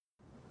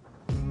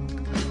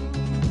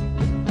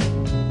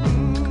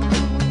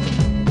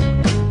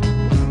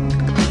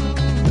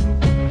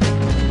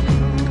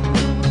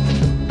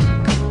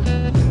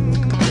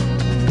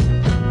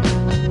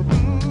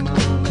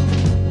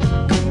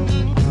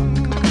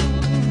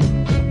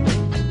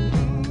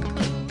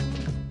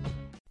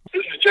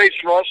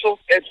Russell,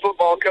 head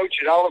football coach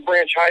at Olive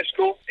Branch High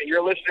School, and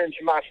you're listening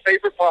to my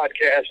favorite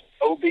podcast,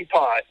 OB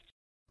Pod.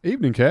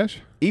 Evening,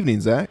 Cash. Evening,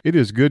 Zach. It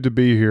is good to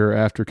be here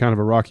after kind of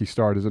a rocky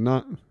start, is it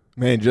not?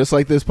 Man, just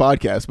like this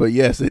podcast. But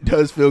yes, it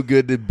does feel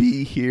good to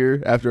be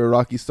here after a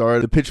rocky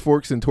start. The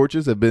pitchforks and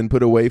torches have been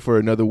put away for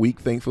another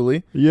week,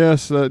 thankfully.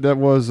 Yes, that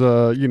was,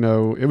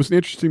 it was an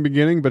interesting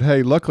beginning. But,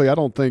 hey, luckily, I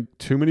don't think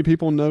too many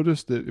people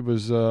noticed that it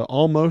was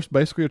almost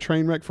basically a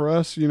train wreck for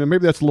us. You know,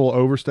 maybe that's a little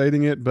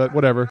overstating it, but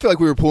whatever. I feel like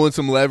we were pulling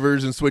some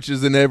levers and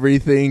switches and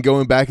everything,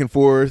 going back and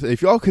forth.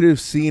 If y'all could have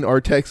seen our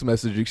text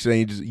message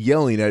exchanges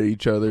yelling at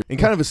each other, and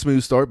kind of a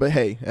smooth start. But,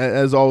 hey,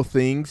 as all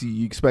things,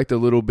 you expect a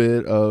little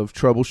bit of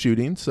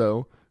troubleshooting, so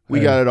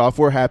we got it off.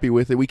 We're happy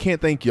with it. We can't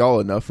thank y'all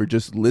enough for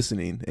just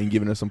listening and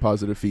giving us some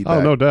positive feedback.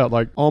 Oh, no doubt.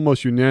 Like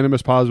almost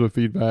unanimous positive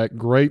feedback.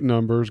 Great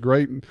numbers.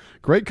 Great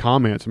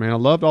comments, man. I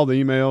loved all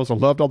the emails. I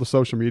loved all the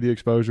social media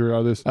exposure.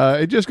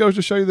 It just goes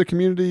to show you the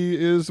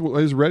community is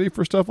ready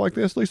for stuff like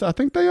this. At least I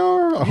think they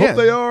are. I hope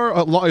they are.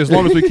 As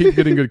long as we keep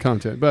getting good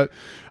content. But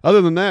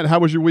other than that, how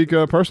was your week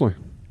personally?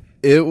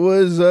 It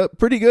was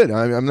pretty good.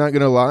 I'm not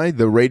going to lie.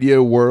 The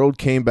radio world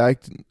came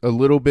back a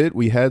little bit.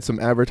 We had some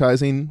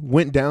advertising.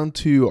 Went down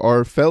to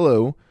our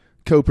fellow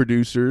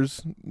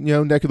co-producers,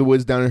 neck of the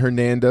woods down in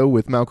Hernando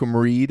with Malcolm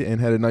Reed and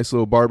had a nice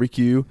little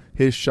barbecue.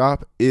 His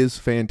shop is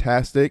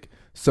fantastic.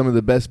 Some of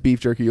the best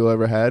beef jerky you'll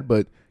ever had,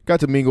 but got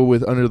to mingle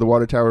with Under the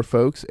Water Tower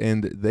folks,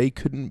 and they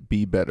couldn't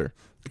be better.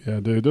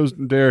 Yeah, dude, those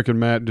Derek and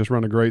Matt just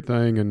run a great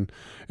thing, and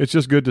it's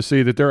just good to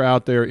see that they're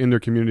out there in their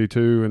community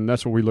too, and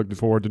that's what we look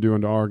forward to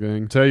doing to our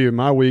gang. Tell you,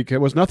 my week, it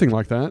was nothing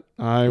like that.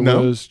 I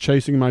was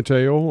chasing my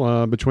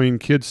tail between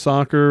kids'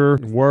 soccer,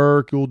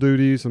 work, school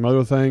duties, and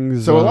other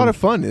things. So a lot of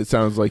fun, it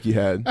sounds like you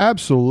had.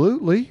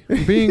 Absolutely.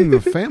 Being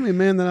the family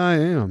man that I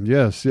am.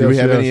 Yes. Did we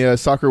have any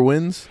soccer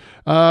wins?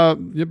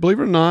 Believe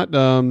it or not,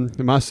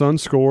 my son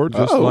scored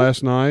just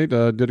last night.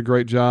 Did a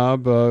great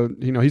job.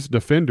 He's a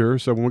defender,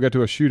 so when we got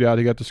to a shootout,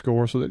 he got to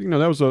score. So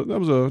that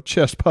was a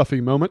chest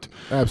puffy moment.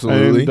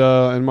 Absolutely.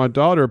 And my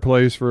daughter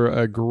plays for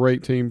a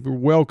great team,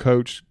 well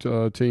coached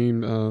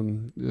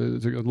team.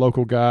 Is a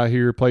local guy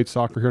here, played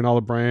soccer here in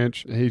Olive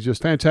Branch. He's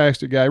just a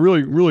fantastic guy.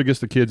 Really, really gets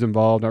the kids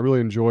involved. I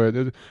really enjoy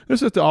it.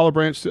 This is the Olive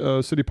Branch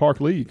City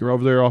Park League. We're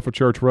over there off of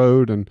Church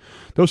Road, and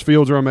those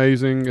fields are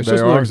amazing. It's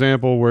just an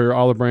example where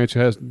Olive Branch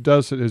is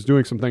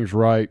doing some things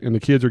right, and the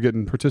kids are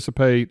getting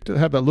participate to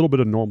have that little bit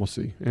of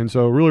normalcy, and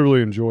so really,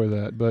 really enjoy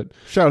that. But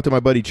shout out to my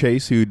buddy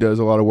Chase, who does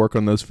a lot of work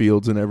on those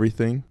fields and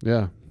everything.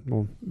 Yeah.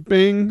 Well,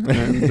 bing.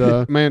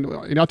 And man,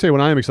 I'll tell you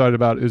what I am excited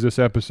about is this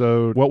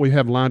episode. What we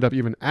have lined up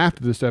even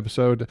after this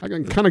episode, I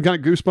kind of got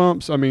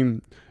goosebumps. I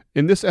mean,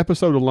 in this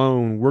episode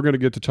alone, we're going to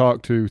get to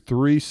talk to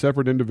 3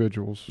 separate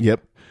individuals.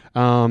 Yep.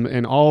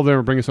 And all of them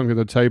are bringing something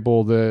to the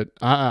table that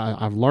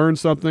I've learned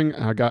something.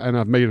 And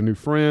I've made a new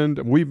friend.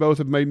 We both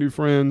have made new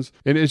friends,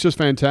 and it's just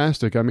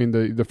fantastic. I mean,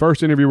 the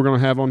first interview we're going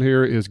to have on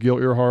here is Gil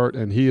Earhart,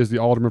 and he is the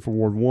alderman for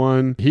Ward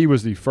 1. He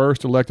was the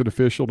first elected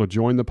official to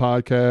join the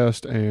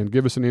podcast and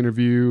give us an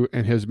interview,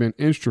 and has been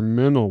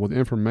instrumental with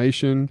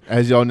information.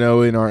 As y'all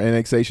know, in our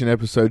annexation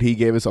episode, he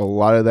gave us a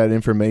lot of that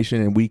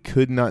information, and we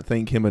could not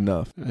thank him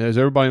enough. As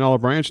everybody in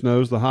Olive Branch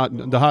knows, the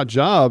hot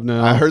job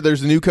now. I heard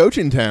there's a new coach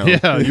in town.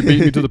 Yeah, you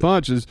beat me to the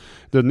punch. Is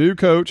the new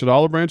coach at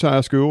Olive Branch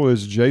High School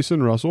is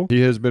Jason Russell. He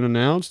has been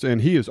announced,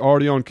 and he is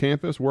already on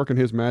campus working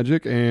his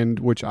magic, and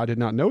which I did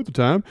not know at the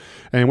time.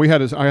 And I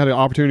had an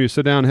opportunity to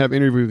sit down and have an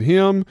interview with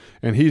him,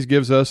 and he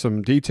gives us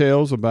some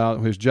details about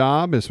his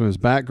job, his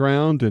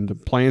background, and the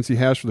plans he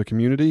has for the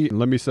community. And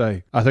let me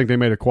say, I think they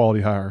made a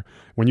quality hire.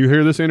 When you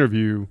hear this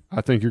interview,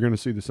 I think you're going to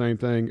see the same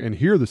thing and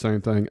hear the same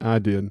thing I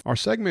did. Our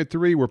segment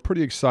 3, we're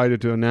pretty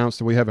excited to announce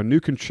that we have a new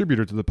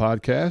contributor to the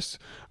podcast,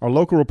 our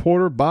local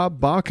reporter,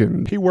 Bob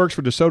Bakken. He works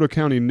for DeSoto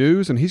County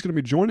News, and he's going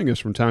to be joining us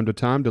from time to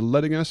time to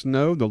letting us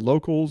know the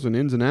locals and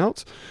ins and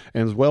outs,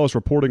 and as well as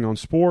reporting on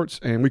sports,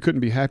 and we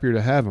couldn't be happier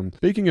to have him.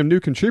 Speaking of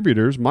new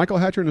contributors, Michael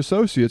Hatcher &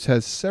 Associates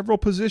has several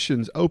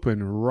positions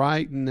open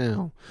right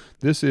now.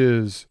 This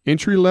is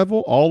entry level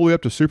all the way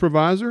up to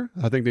supervisor.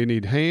 I think they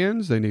need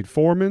hands, they need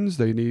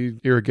foremans, they need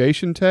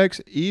irrigation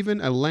techs,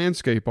 even a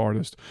landscape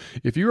artist.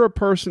 If you're a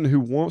person who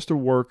wants to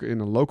work in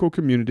a local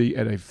community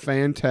at a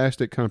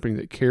fantastic company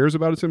that cares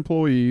about its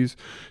employees,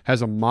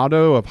 has a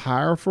motto of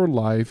hire for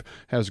life,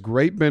 has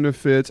great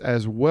benefits,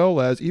 as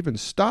well as even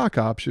stock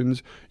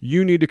options,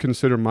 you need to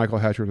consider Michael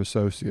Hatcher &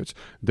 Associates.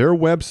 Their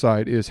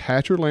website is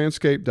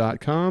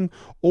hatcherlandscape.com,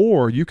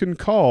 or you can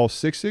call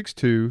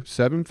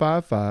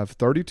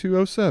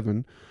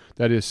 662-755-3207.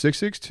 That is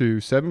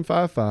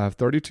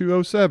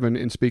 662-755-3207,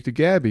 and speak to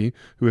Gabby,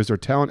 who is their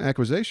talent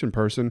acquisition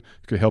person,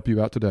 who could help you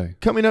out today.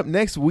 Coming up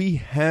next, we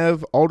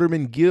have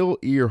Alderman Gil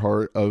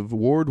Earhart of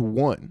Ward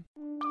 1.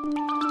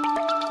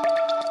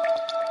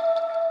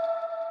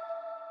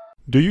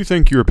 Do you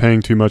think you're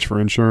paying too much for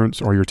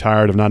insurance, or you're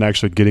tired of not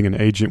actually getting an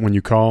agent when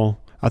you call?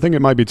 I think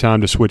it might be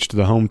time to switch to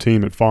the home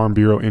team at Farm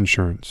Bureau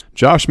Insurance.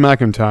 Josh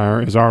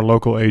McIntyre is our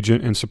local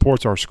agent and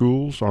supports our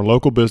schools, our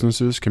local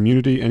businesses,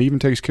 community, and even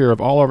takes care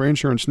of all of our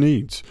insurance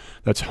needs.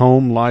 That's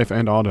home, life,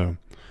 and auto.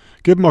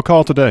 Give him a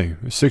call today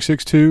at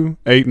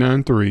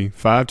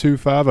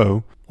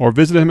 662-893-5250 or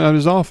visit him at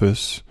his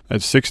office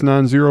at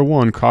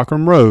 6901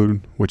 Cochran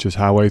Road, which is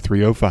Highway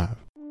 305.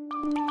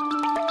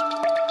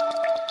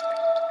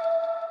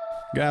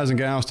 Guys and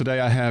gals, today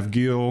I have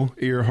Gil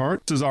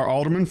Earhart. This is our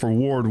alderman for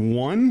Ward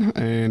 1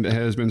 and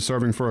has been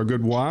serving for a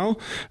good while.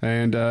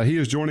 And he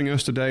is joining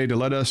us today to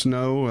let us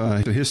know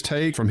his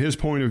take from his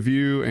point of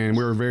view, and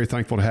we're very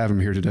thankful to have him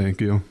here today,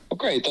 Gil. Well,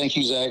 great. Thank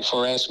you, Zach,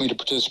 for asking me to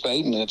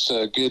participate, and it's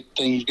a good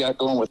thing you've got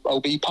going with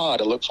OB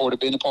Pod. I look forward to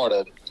being a part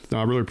of it.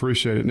 I really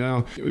appreciate it.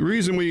 Now, the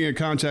reason we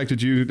contacted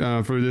you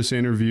for this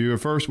interview,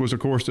 first was, of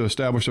course, to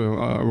establish a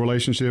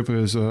relationship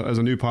as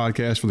a new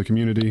podcast for the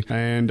community.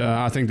 And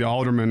I think the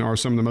aldermen are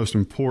some of the most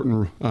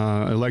important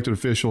elected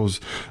officials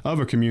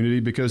of a community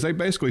because they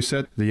basically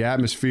set the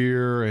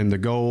atmosphere and the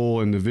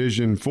goal and the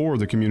vision for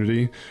the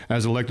community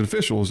as elected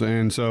officials.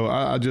 And so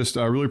I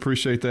really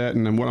appreciate that.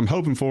 And what I'm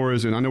hoping for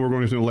is, and I know we're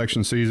going into an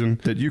election season,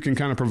 that you can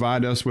kind of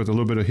provide us with a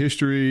little bit of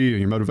history,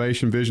 your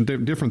motivation, vision,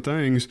 different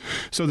things,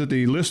 so that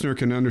the listener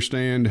can understand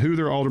who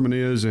their alderman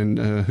is and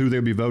who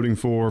they'll be voting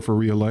for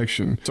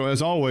re-election. So as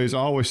always, I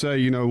always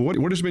say,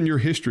 what has been your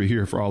history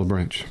here for Olive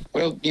Branch?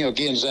 Well,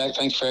 again, Zach,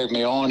 thanks for having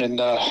me on, and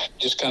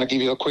just kind of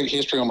give you a quick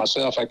history on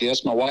myself, I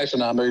guess. My wife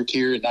and I moved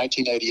here in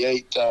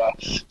 1988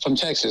 from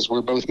Texas.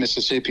 We're both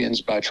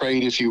Mississippians by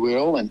trade, if you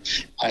will, and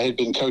I had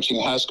been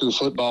coaching high school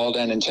football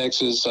down in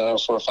Texas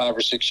for 5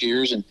 or 6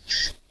 years, and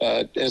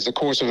as the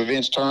course of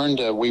events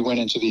turned, we went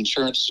into the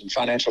insurance and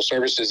financial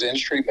services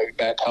industry, moved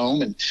back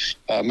home, and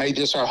made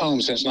this our home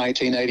since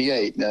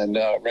 1988, and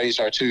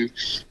raised our two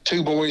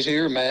boys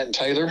here, Matt and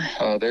Taylor.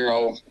 They're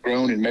all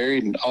grown and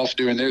married and off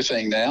doing their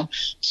thing now.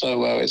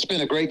 So it's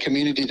been a great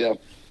community to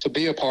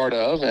be a part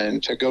of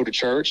and to go to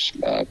church,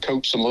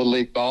 coach some Little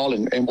League ball,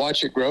 and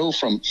watch it grow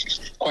from,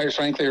 quite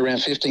frankly,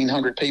 around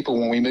 1,500 people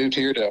when we moved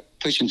here to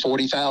pushing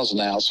 40,000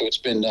 now. So it's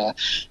been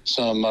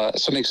some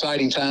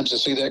exciting times to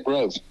see that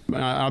growth.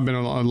 I've been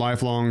a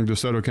lifelong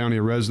DeSoto County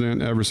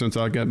resident ever since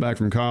I got back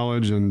from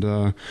college, and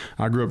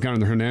I grew up kind of in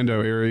the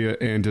Hernando area,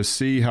 and to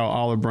see how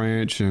Olive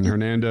Branch and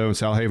Hernando and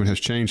South Haven has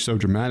changed so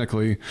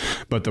dramatically,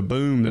 but the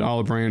boom that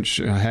Olive Branch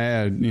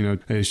had,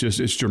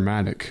 it's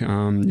dramatic.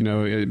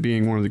 It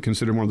being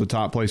considered one of the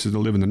top places to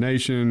live in the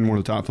nation, one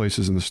of the top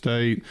places in the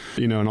state,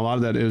 and a lot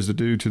of that is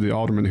due to the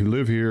aldermen who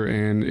live here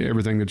and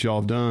everything that y'all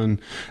have done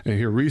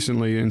here recently.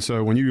 And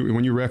so when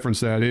you reference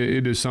that,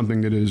 it is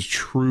something that is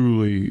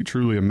truly,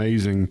 truly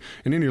amazing.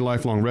 And any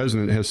lifelong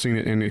resident has seen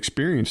it and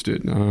experienced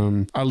it.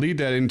 I lead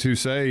that into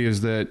say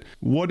is that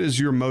what is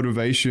your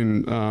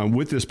motivation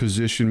with this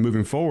position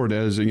moving forward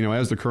as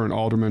the current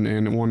alderman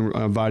and one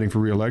vying for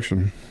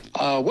re-election?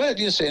 Well,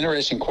 just an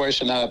interesting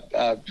question.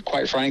 I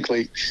quite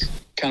frankly,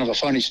 kind of a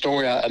funny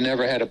story. I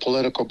never had a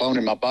political bone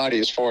in my body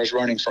as far as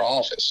running for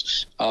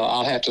office.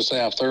 I'll have to say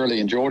I've thoroughly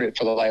enjoyed it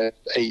for the last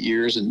 8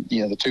 years and,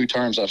 the 2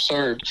 terms I've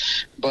served.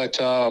 But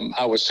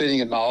I was sitting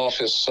in my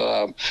office,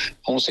 I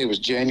want to say it was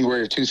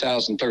January of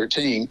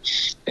 2013,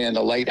 and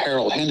the late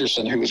Harold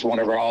Henderson, who was one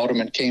of our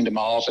aldermen, came to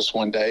my office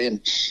one day,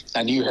 and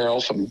I knew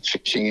Harold from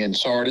fishing in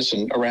Sardis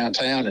and around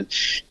town, and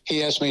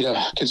he asked me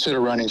to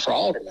consider running for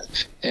alderman.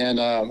 And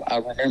I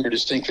remember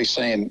distinctly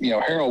saying,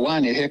 Harold, why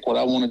in the heck would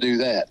I want to do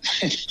that?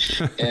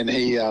 And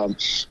he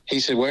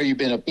said, well, you've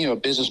been a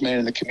businessman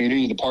in the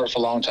community and a part for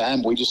a long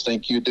time. We just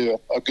think you do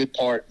a good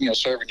part,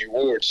 serving your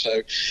ward.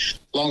 So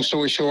long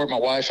story short, my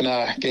wife and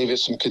I gave it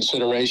some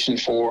consideration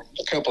for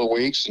a couple of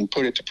weeks and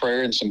put it to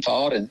prayer and some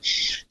thought. And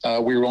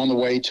we were on the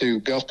way to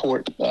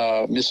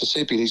Gulfport,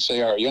 Mississippi to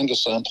see our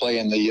youngest son play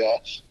in the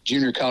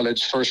junior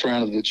college, first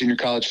round of the junior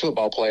college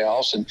football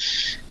playoffs. And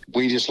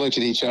we just looked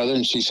at each other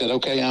and she said,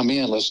 okay, I'm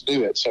in, let's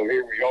do it. So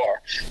here we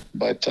are.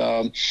 But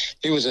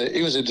it was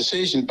a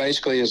decision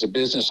basically as a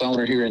business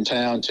owner here in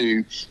town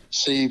to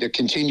see the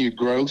continued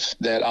growth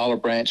that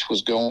Olive Branch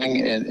was going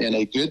in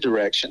a good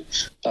direction,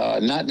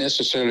 not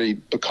necessarily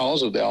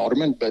because of the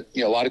alderman, but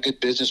a lot of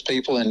good business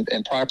people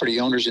and property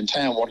owners in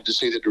town wanted to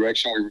see the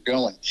direction we were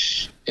going.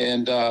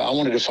 And I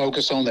wanted to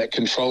focus on that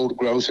controlled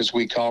growth, as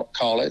we call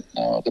it,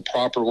 the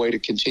proper way to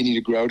continue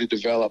to grow, to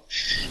develop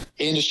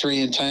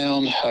industry in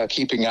town,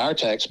 keeping our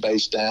tax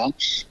base down,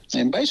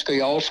 and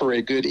basically offer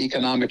a good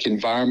economic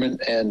environment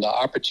and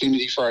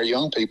opportunity for our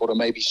young people to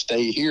maybe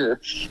stay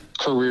here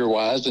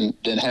career-wise and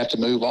then have to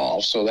move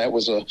off. So that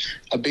was a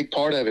big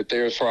part of it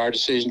there for our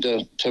decision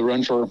to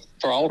run for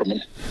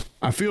alderman.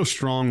 I feel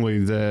strongly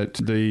that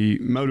the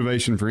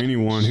motivation for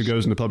anyone who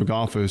goes into public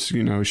office,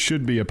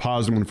 should be a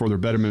positive one for their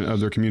betterment of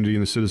their community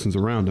and the citizens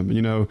around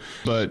them,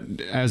 But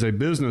as a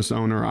business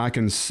owner, I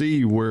can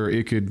see where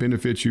it could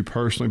benefit you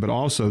personally, but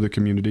also the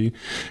community.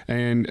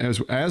 And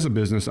as a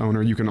business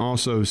owner, you can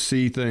also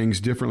see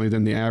things differently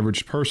than the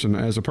average person.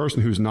 As a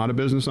person who's not a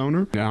business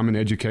owner, I'm in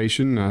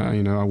education.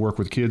 I work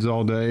with kids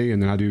all day,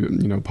 and then I do,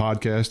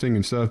 podcasting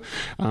and stuff.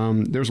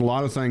 There's a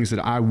lot of things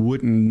that I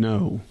wouldn't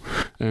know,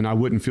 and I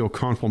wouldn't feel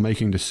comfortable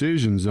making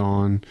decisions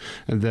on,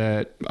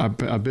 that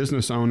a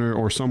business owner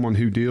or someone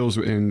who deals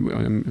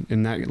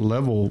in that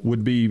level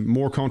would be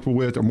more comfortable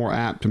with or more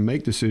apt to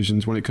make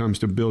decisions when it comes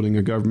to building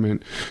a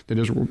government that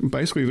is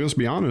basically, let's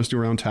be honest,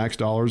 around tax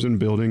dollars and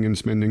building and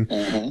spending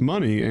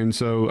money. And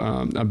so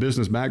a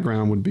business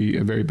background would be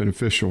very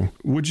beneficial.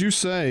 Would you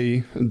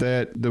say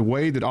that the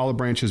way that Olive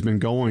Branch has been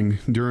going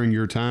during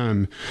your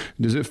time,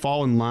 does it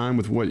fall in line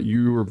with what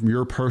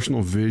your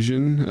personal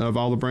vision of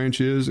Olive Branch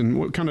is? And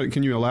what kind of,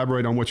 can you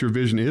elaborate on what your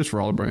vision is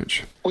for Olive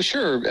Branch? Well,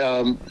 sure.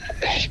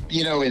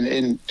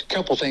 In a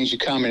couple things you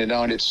commented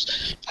on,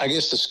 it's, I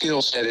guess, the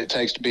skill set it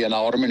takes to be an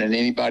alderman, and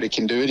anybody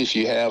can do it if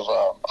you have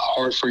a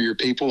heart for your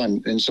people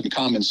and some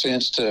common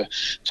sense to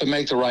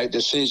make the right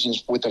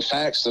decisions with the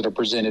facts that are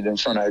presented in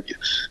front of you.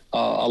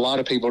 A lot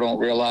of people don't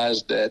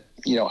realize that,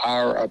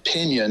 our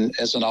opinion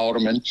as an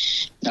alderman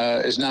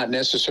is not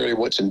necessarily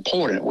what's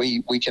important.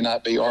 We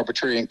cannot be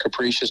arbitrary and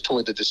capricious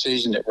toward the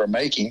decision that we're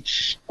making.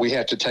 We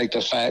have to take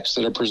the facts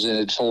that are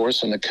presented for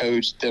us and the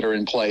codes that are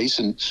in place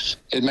and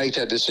make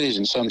that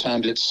decision.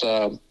 Sometimes it's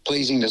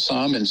pleasing to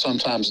some and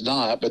sometimes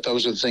not, but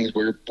those are the things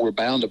we're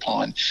bound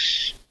upon.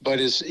 But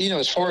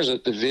as far as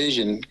the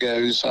vision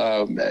goes,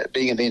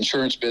 being in the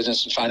insurance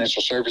business and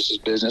financial services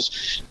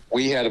business,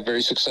 we had a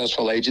very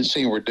successful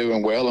agency and we're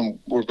doing well and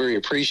we're very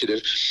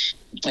appreciative.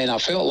 And I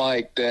felt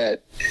like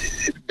that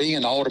being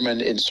an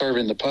alderman and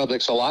serving the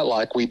public's a lot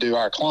like we do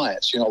our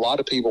clients. A lot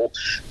of people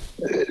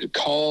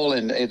call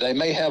and they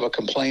may have a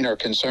complaint or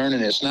concern,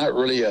 and it's not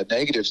really a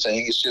negative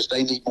thing. It's just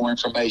they need more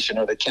information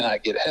or they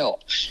cannot get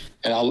help.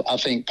 And I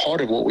think part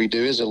of what we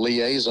do is a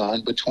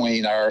liaison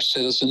between our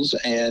citizens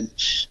and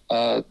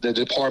the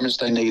departments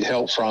they need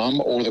help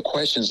from, or the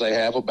questions they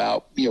have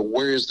about,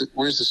 where's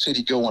the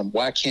city going?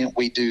 Why can't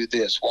we do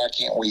this? Why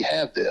can't we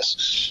have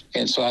this?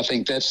 And so I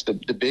think that's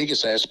the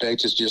biggest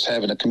aspect, is just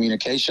having a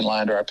communication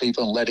line to our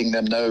people and letting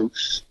them know,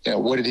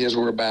 what it is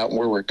we're about and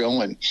where we're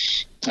going.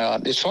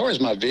 As far as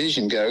my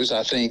vision goes,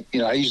 I think,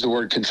 I use the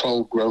word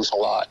controlled growth a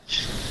lot.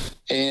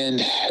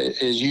 And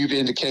as you've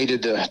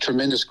indicated, the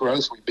tremendous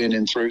growth we've been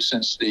in through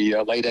since the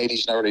late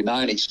 80s and early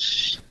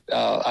 90s.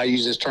 I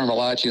use this term a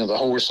lot, the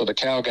horse or the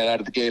cow got out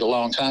of the gate a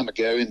long time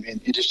ago, and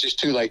it's just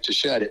too late to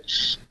shut it.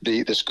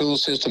 The school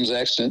system's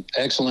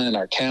excellent in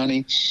our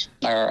county.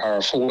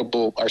 Our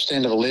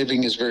standard of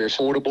living is very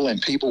affordable,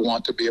 and people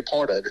want to be a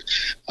part of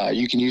it.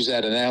 You can use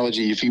that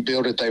analogy. If you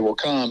build it, they will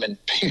come, and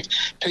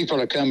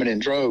people are coming in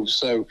droves.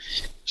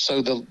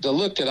 So the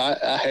look that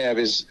I have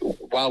is,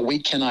 while we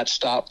cannot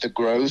stop the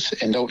growth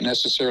and don't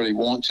necessarily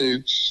want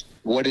to,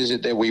 what is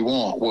it that we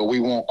want? Well,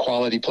 we want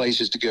quality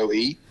places to go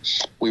eat.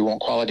 We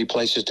want quality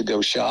places to go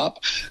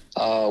shop.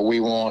 We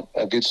want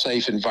a good,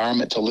 safe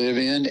environment to live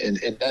in, and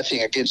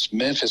nothing against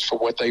Memphis for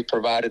what they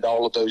provided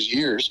all of those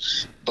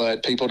years.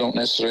 But people don't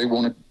necessarily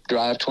want to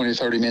drive 20,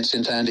 30 minutes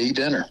in time to eat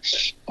dinner.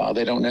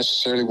 They don't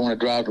necessarily want to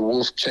drive to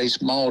Wolf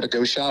Chase Mall to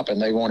go shopping.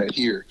 They want it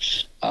here.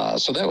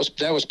 So that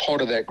was part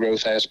of that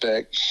growth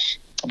aspect.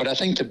 But I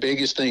think the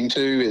biggest thing,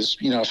 too, is,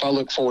 if I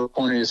look forward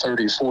 20 to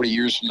 30 or 40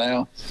 years from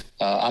now,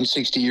 I'm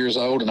 60 years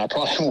old, and I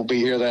probably won't be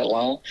here that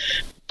long.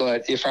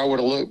 But if I were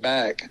to look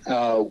back,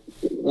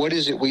 what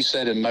is it we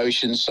set in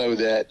motion so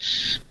that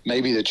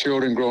maybe the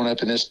children growing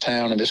up in this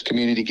town and this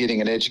community getting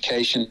an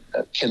education,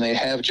 can they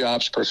have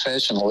jobs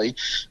professionally,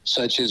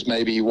 such as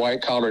maybe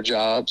white-collar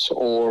jobs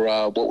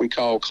or what we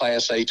call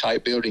Class A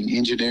type building,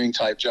 engineering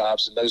type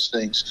jobs and those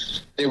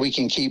things that we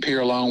can keep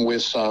here, along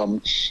with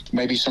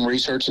maybe some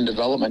research and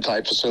development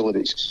type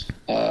facilities.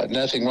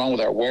 Nothing wrong with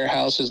our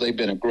warehouses. They've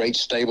been a great,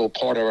 stable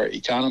part of our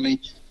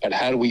economy. But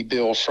how do we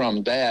build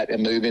from that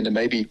and move into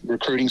maybe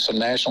recruiting some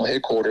national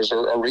headquarters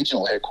or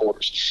regional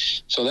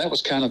headquarters? So that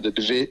was kind of the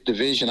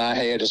division I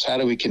had, is how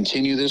do we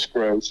continue this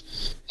growth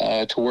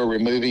to where we're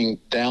moving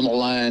down the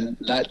line,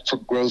 not for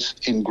growth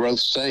in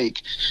growth's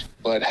sake,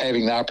 but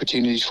having the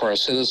opportunities for our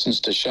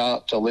citizens to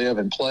shop, to live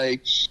and play,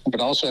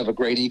 but also have a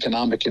great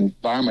economic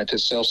environment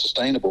that's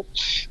self-sustainable.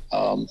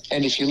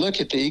 And if you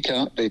look at the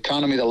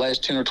economy the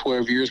last 10 or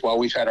 12 years, while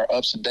we've had our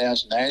ups and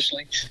downs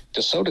nationally,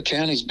 DeSoto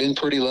County's been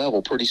pretty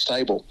level, pretty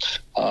stable.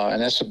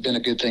 And that's been a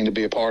good thing to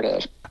be a part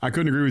of. I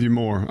couldn't agree with you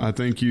more. I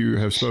think you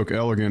have spoke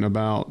elegant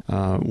about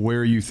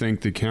where you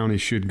think the county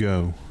should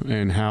go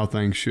and how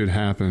things should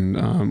happen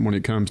when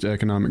it comes to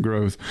economic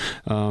growth.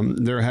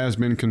 There has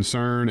been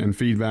concern and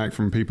feedback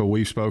from people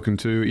we've spoken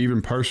to,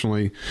 even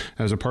personally,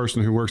 as a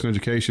person who works in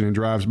education and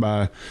drives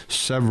by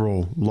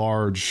several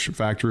large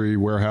factory,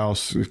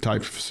 warehouse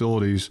type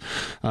facilities,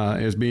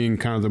 as being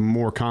kind of the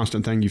more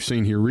constant thing you've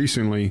seen here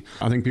recently.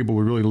 I think people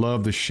would really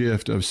love the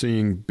shift of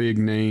seeing big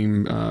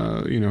name,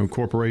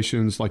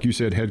 corporations, like you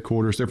said,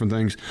 headquarters different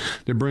things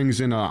that brings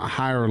in a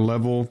higher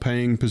level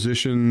paying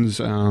positions,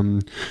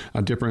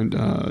 a different,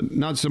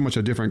 not so much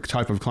a different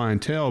type of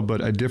clientele,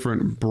 but a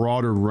different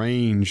broader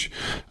range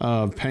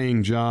of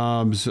paying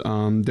jobs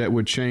that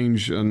would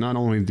change not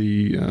only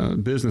the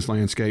business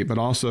landscape, but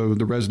also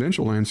the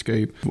residential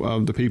landscape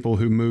of the people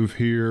who move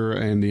here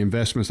and the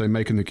investments they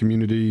make in the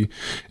community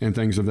and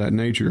things of that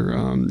nature.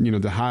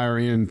 The higher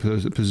end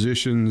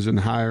positions and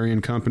higher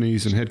end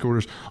companies and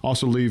headquarters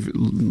also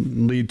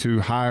lead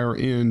to higher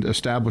end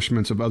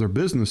establishments of other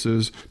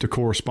businesses to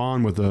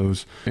correspond with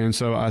those. And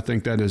so I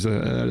think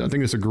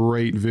it's a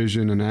great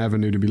vision and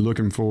avenue to be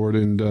looking forward.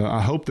 And I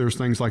hope there's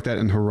things like that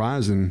in the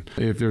horizon,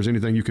 if there's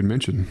anything you can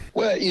mention.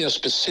 Well,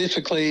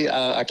 specifically,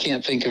 I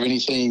can't think of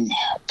anything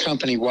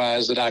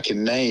company-wise that I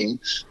can name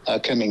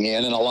coming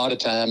in. And a lot of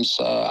times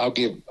I'll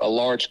give a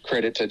large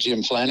credit to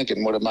Jim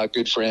Flanagan, one of my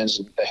good friends,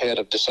 the head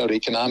of DeSoto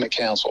Economic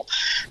Council.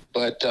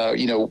 But,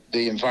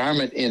 the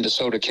environment in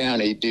DeSoto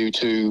County, due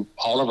to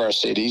all of our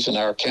cities and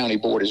our county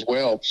board as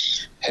well,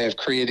 have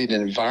created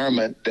an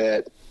environment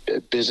that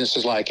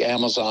businesses like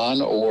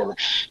Amazon or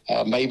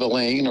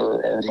Maybelline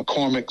or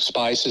McCormick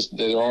Spices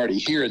that are already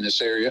here in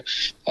this area,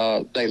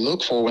 they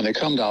look for when they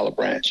come to Olive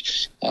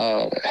Branch.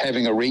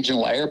 Having a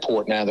regional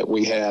airport now that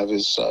we have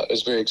is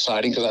very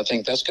exciting, because I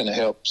think that's going to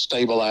help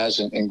stabilize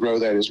and grow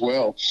that as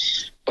well.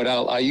 But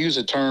I use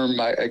a term,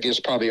 I guess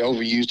probably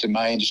overused in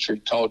my industry,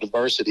 called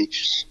diversity.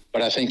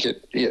 But I think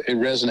it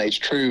resonates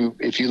true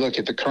if you look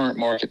at the current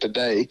market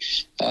today.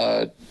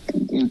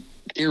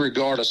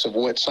 Irregardless of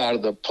what side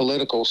of the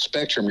political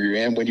spectrum you're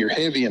in, when you're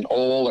heavy in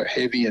oil or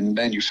heavy in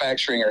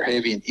manufacturing or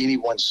heavy in any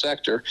one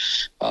sector,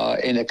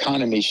 and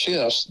economy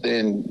shifts,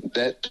 then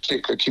that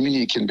particular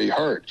community can be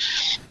hurt.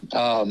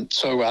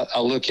 So I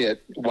look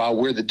at, while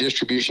we're the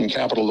distribution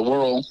capital of the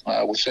world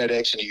with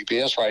FedEx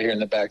and UPS right here in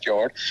the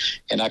backyard,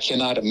 and I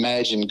cannot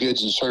imagine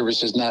goods and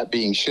services not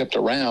being shipped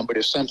around, but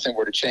if something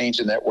were to change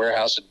in that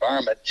warehouse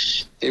environment,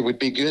 it would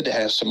be good to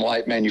have some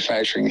light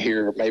manufacturing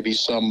here, maybe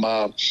some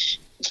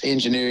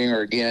engineering,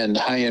 or again,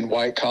 high-end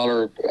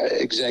white-collar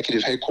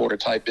executive headquarter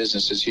type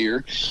businesses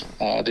here.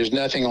 There's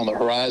nothing on the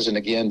horizon,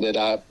 again, that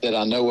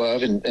I know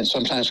of, and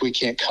sometimes we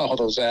can't call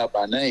those out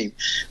by name.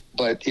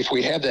 But if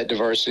we have that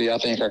diversity, I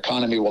think our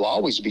economy will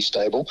always be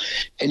stable,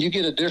 and you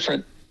get a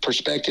different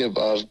perspective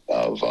of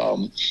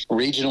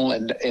regional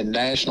and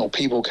national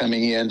people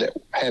coming in that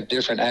have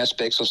different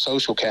aspects of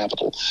social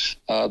capital.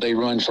 They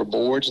run for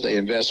boards, they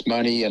invest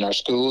money in our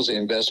schools, they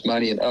invest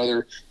money in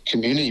other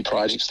community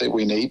projects that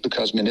we need,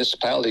 because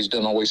municipalities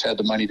don't always have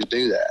the money to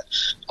do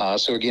that.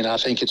 So again, I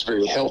think it's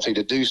very healthy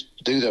to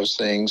do those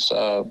things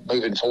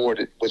moving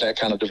forward with that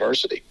kind of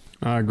diversity.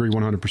 I agree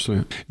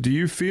 100%. Do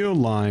you feel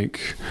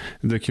like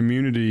the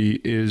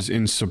community is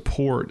in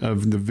support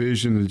of the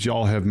vision that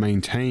y'all have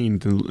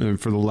maintained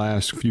for the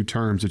last few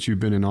terms that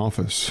you've been in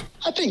office?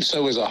 I think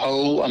so as a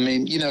whole. I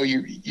mean,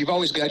 you've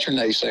always got your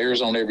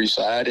naysayers on every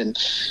side, and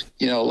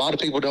a lot of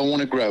people don't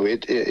want to grow.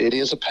 It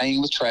is a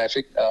pain with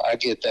traffic. I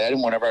get that,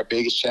 and one of our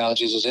biggest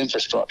challenges is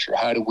infrastructure.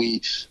 How do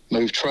we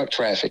move truck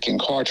traffic and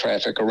car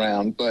traffic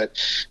around? But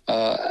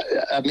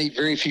I meet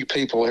very few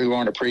people who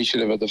aren't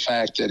appreciative of the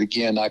fact that,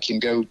 again, I can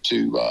go to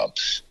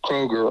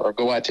Kroger or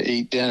go out to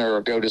eat dinner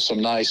or go to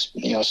some nice,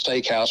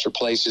 steakhouse or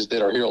places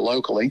that are here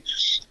locally.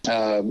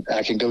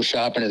 I can go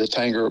shopping at the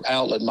Tanger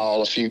Outlet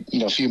Mall a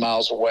few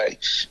miles away.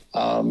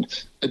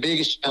 The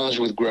biggest challenge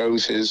with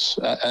growth is,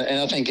 and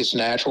I think it's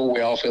natural,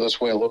 we all feel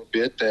this way a little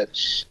bit, that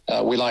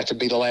we like to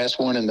be the last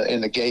one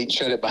in the gate and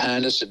shut it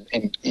behind us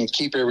and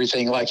keep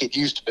everything like it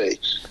used to be.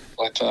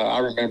 But I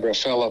remember a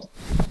fellow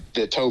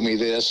that told me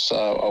this,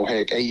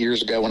 8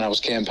 years ago when I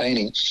was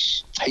campaigning.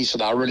 He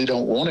said, I really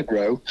don't want to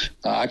grow.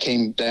 I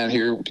came down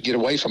here to get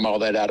away from all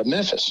that out of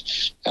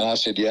Memphis. And I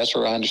said, yes,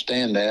 sir, I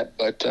understand that.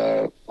 But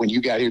when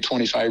you got here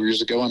 25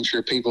 years ago, I'm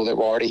sure people that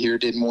were already here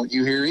didn't want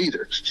you here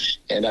either.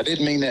 And I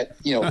didn't mean that,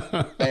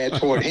 bad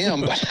toward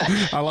him,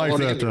 but I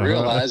wanted him to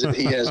realize that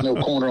he has no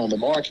corner on the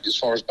market as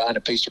far as buying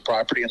a piece of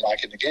property and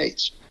liking the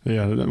gates.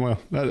 Yeah, well,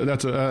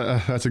 that's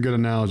a good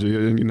analogy.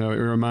 It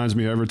reminds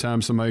me every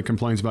time somebody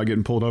complains about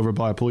getting pulled over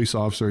by a police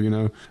officer,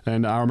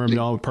 and I remember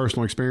the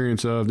personal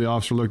experience of the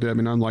officer looked at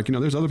me and I'm like,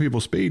 there's other people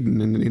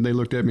speeding, and they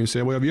looked at me and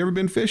said, well, have you ever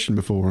been fishing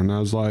before? And I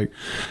was like,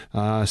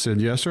 I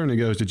said, yes, sir. And he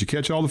goes, did you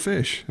catch all the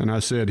fish? And I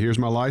said, here's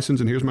my license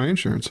and here's my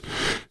insurance.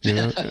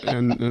 And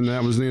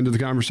that was the end of the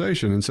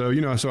conversation. And so,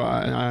 so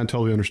I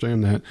totally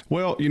understand that.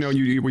 Well,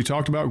 we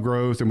talked about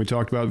growth and we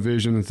talked about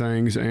vision and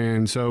things.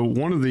 And so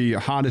one of the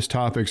hottest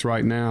topics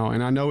right now,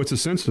 and I know it's a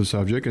sensitive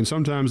subject, and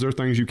sometimes there are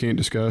things you can't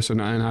discuss,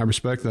 and I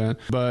respect that.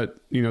 But,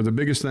 the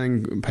biggest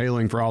thing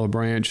paling for Olive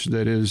Branch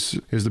that is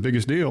the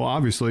biggest deal,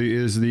 obviously,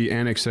 is the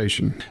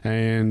annexation.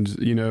 And,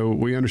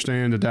 we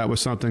understand that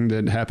was something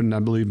that happened, I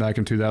believe, back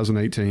in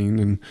 2018.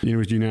 And, it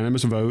was a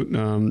unanimous vote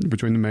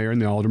between the mayor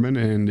and the alderman.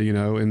 And,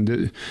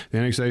 the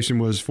annexation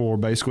was for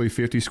basically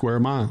 50 square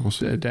miles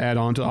to add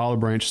on to Olive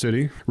Branch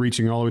City,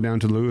 reaching all the way down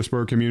to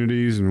Lewisburg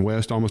communities and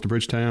west almost to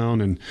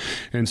Bridgetown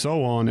and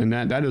so on. And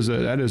that is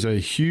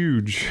a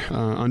huge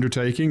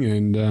undertaking,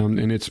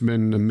 and it's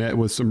been met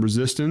with some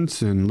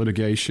resistance and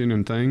litigation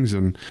and things.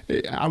 And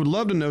I would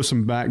love to know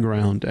some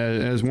background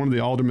as one of the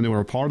aldermen that were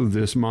a part of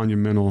this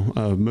monumental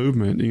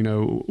movement.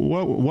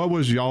 What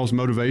was y'all's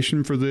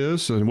motivation for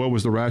this, and what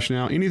was the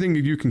rationale? Anything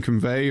that you can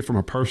convey from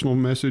a personal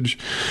message,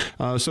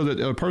 so that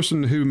a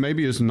person who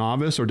maybe is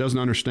novice or doesn't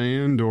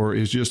understand or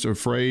is just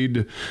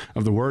afraid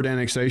of the word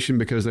annexation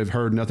because they've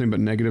heard nothing but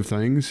negative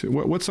things.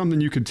 What's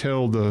something you could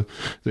tell the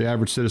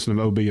average citizen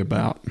of OB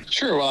about?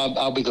 Sure. Well,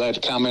 I'll be glad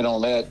to comment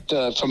on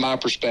that from my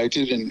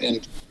perspective,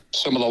 and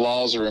some of the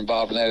laws are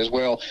involved in that as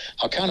well.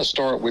 I'll kind of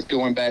start with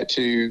going back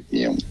to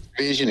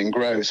vision and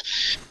growth.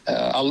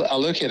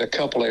 I'll look at a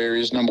couple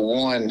areas. Number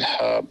one,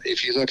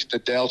 if you look at the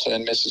Delta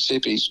in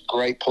Mississippi, it's a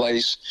great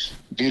place,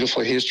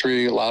 beautiful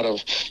history, a lot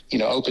of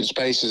open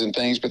spaces and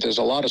things, but there's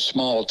a lot of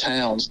small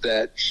towns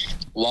that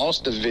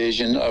lost the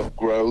vision of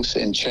growth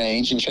and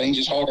change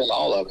is hard on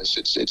all of us.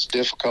 It's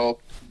difficult,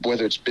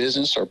 whether it's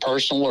business or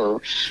personal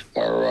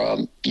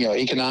or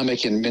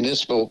economic and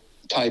municipal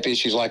type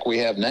issues like we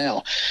have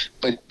now.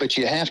 But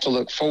you have to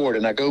look forward.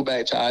 And I go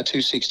back to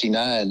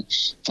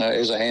I-269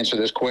 as I answer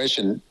this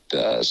question.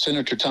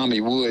 Senator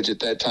Tommy Woods at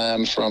that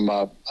time from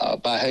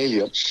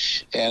Byhalia,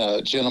 and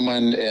a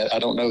gentleman, I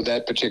don't know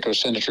that particular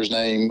senator's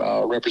name,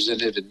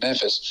 representative in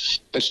Memphis,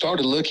 but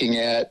started looking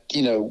at,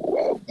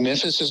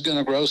 Memphis is going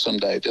to grow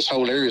someday. This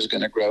whole area is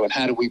going to grow, and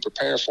how do we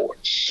prepare for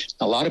it?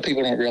 A lot of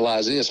people don't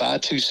realize this.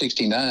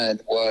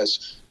 I-269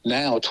 was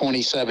now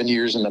 27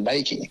 years in the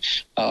making.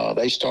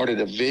 They started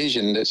a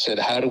vision that said,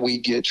 how do we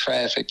get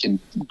traffic and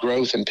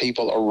growth and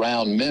people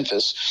around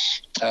Memphis,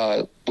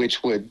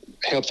 which would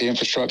help the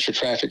infrastructure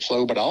traffic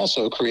flow, but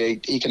also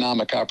create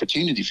economic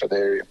opportunity for the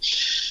area.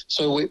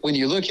 So when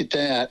you look at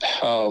that,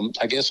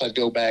 I guess I'd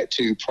go back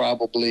to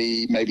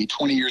probably maybe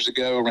 20 years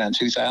ago, around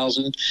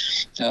 2000.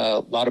 A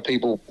lot of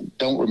people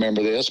don't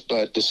remember this,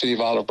 but the city of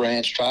Olive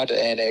Branch tried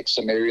to annex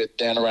some area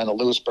down around the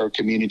Lewisburg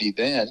community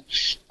then.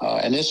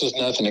 And this is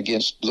nothing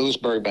against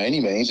Lewisburg by any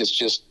means. It's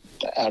just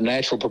our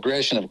natural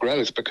progression of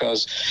growth,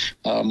 because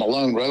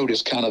Malone Road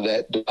is kind of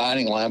that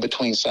dividing line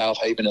between South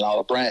Haven and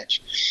Olive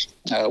Branch.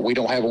 We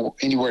don't have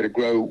anywhere to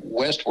grow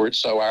westward,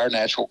 so our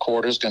natural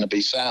corridor is going to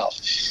be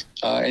south.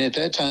 And at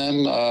that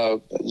time,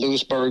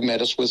 Lewisburg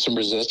met us with some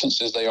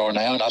resistance, as they are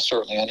now, and I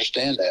certainly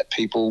understand that.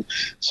 People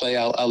say,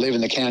 I live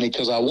in the county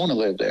because I want to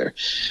live there.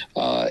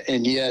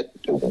 And yet,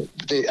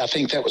 I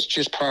think that was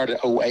just prior to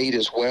 2008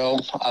 as well.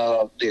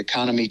 The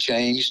economy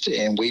changed,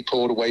 and we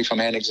pulled away from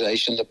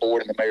annexation, the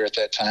board and the mayor at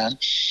that time.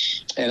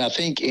 And I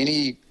think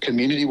any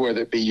community,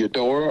 whether it be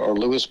Eudora or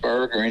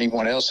Lewisburg or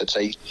anyone else that's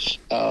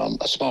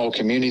a small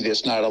community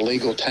that's not a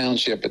legal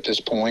township at this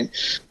point,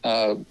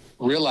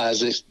 realize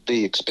that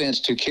the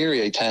expense to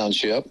carry a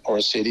township or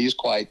a city is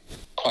quite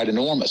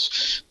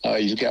enormous.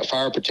 You've got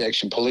fire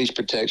protection, police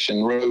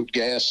protection, road,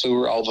 gas,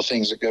 sewer, all the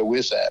things that go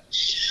with that.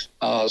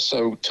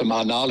 So to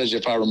my knowledge,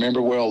 if I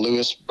remember well,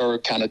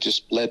 Lewisburg kind of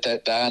just let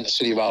that die, and the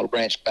city of Olive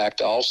Branch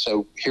backed off.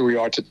 So here we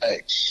are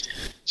today.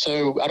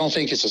 So I don't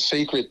think it's a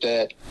secret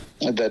that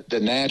the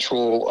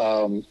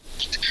natural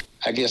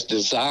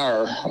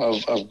desire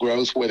of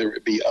growth, whether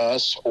it be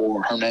us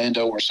or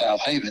Hernando or South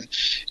Haven,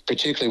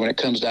 particularly when it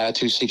comes to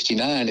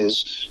I-269,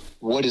 is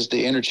what is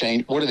the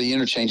interchange? What are the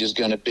interchanges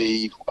going to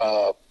be?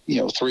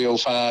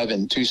 305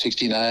 and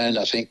 269.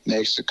 I think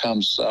next it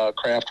comes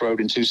Craft Road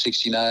and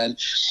 269.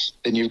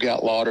 Then you've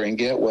got Lauder and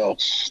Getwell.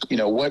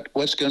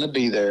 What's going to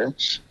be there?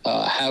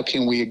 How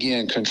can we,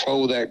 again,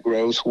 control that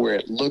growth where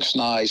it looks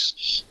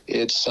nice?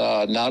 It's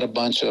not a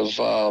bunch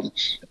of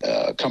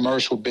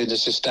commercial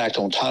businesses stacked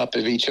on top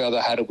of each other.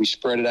 How do we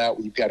spread it out?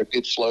 We've got a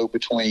good flow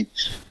between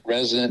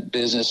resident,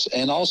 business,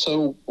 and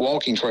also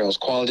walking trails,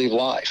 quality of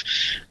life.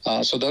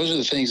 So those are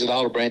the things that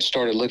Olive Branch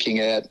started looking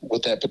at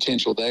with that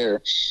potential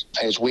there,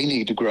 as we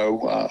need to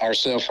grow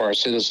ourselves for our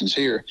citizens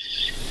here.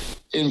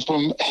 And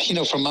from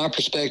my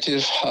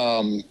perspective,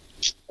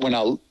 when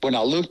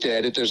I looked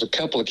at it, there's a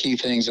couple of key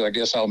things that I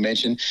guess I'll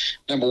mention.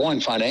 Number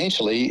one,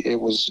 financially, it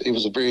was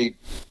a very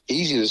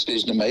easy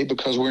decision to make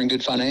because we're in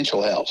good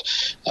financial health.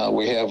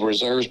 We have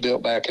reserves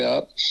built back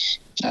up.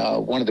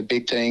 One of the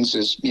big things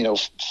is,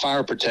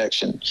 fire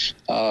protection.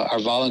 Our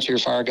volunteer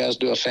fire guys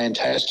do a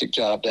fantastic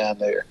job down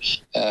there.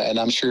 And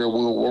I'm sure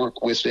we'll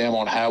work with them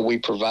on how we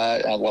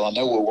provide, I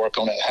know we'll work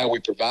on it, how we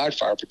provide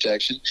fire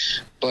protection.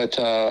 But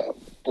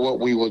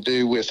what we will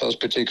do with those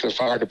particular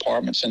fire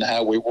departments and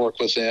how we work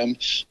with them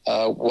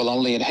will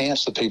only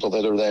enhance the people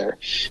that are there.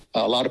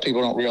 A lot of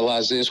people don't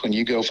realize this. When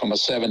you go from a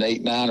 7,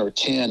 8, 9, or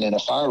 10 in a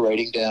fire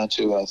rating down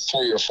to a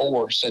 3 or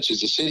 4, such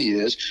as the city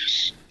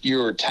is,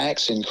 your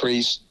tax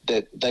increase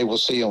that they will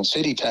see on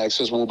city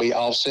taxes will be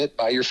offset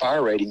by your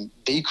fire rating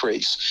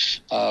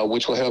decrease,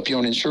 which will help you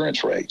on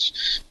insurance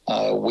rates.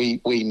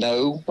 We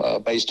know,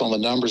 based on the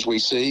numbers we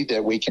see,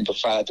 that we can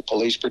provide the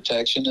police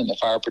protection and the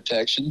fire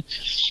protection.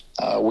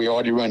 We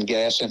already run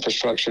gas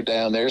infrastructure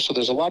down there, so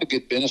there's a lot of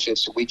good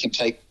benefits that we can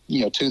take,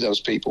 to those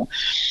people.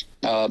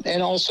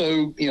 And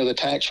also, the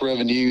tax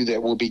revenue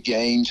that will be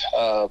gained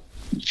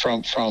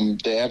from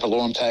the ad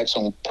valorem tax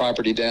on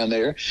property down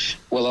there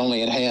will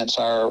only enhance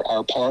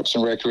our parks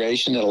and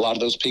recreation that a lot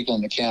of those people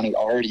in the county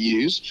already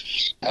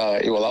use.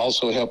 It will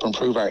also help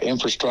improve our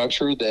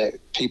infrastructure that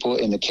people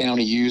in the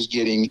county use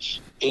getting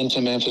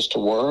into Memphis to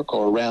work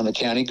or around the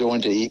county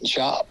going to eat and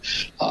shop.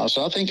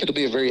 So I think it'll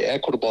be a very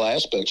equitable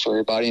aspect for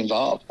everybody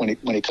involved when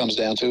it comes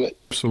down to it.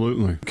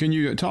 Absolutely. Can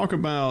you talk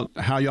about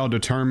how y'all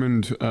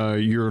determined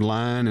your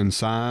line and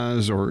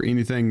size or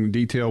anything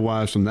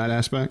detail-wise from that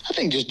aspect? I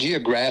think just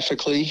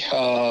geographically,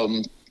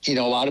 a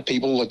lot of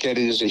people look at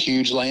it as a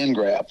huge land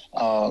grab,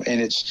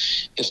 and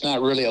it's not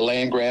really a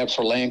land grab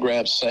for land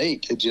grab's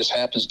sake. It just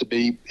happens to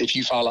be, if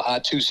you follow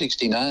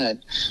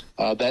I-269,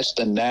 that's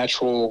the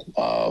natural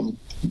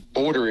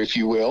border, if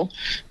you will.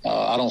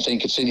 I don't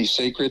think it's any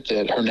secret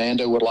that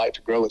Hernando would like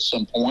to grow at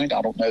some point.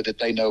 I don't know that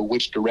they know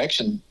which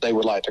direction they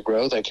would like to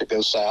grow. They could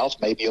go south,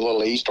 maybe a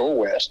little east or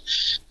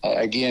west.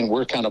 Again,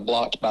 we're kind of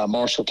blocked by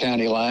Marshall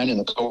County line and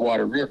the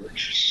Coldwater River.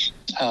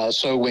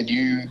 So when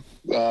you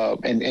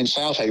and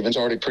South Haven's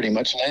already pretty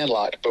much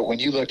landlocked. But when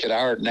you look at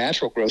our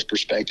natural growth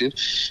perspective,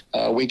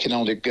 we can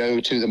only go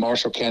to the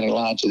Marshall County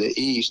line to the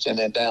east and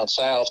then down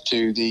south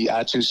to the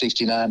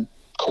I-269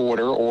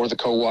 corridor or the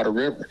Coldwater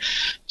River.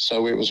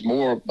 So it was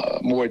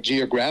more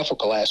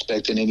geographical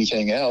aspect than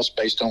anything else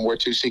based on where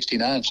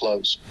 269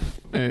 flows.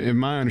 And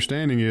my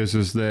understanding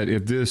is that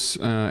if this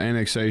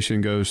annexation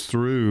goes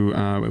through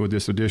with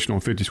this additional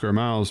 50 square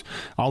miles,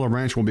 Olive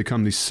Branch will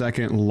become the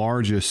second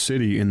largest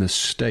city in the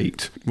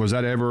state. Was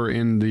that ever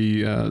in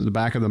the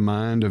back of the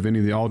mind of any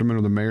of the aldermen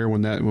or the mayor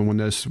when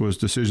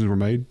decisions were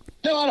made?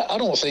 No, I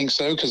don't think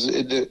so, because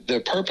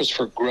the purpose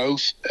for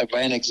growth of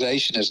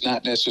annexation is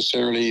not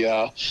necessarily,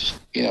 I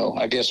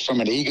guess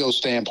from an ego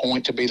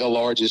standpoint, to be the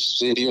largest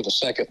city or the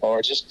second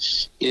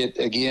largest. It,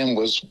 again,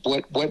 was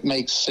what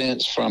makes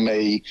sense from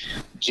a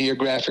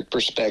geographic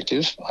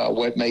perspective,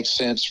 what makes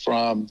sense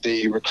from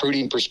the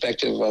recruiting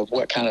perspective of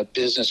what kind of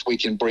business we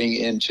can bring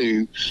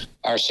into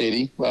our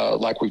city,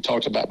 like we've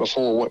talked about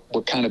before,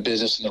 what kind of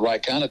business and the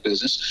right kind of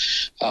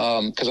business,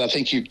 because I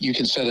think you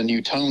can set a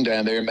new tone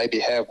down there and maybe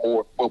have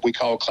more what we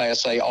call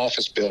Class A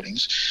office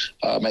buildings,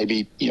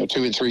 maybe 2-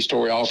 and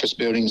 3-story office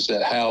buildings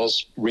that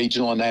house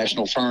regional and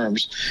national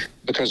firms,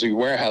 because the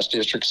warehouse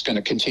district is going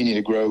to continue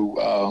to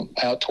grow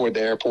out toward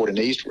the airport and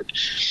eastward.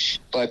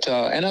 But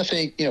and I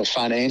think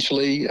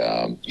financially,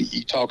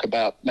 you talk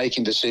about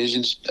making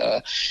decisions.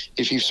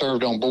 If you've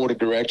served on board of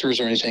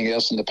directors or anything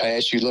else in the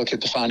past, you look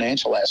at the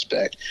financial aspect.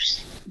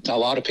 A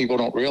lot of people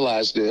don't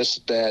realize this,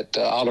 that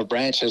Olive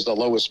Branch has the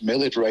lowest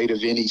millage rate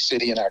of any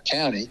city in our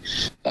county.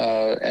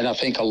 And I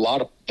think a lot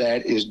of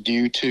that is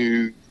due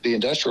to the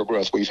industrial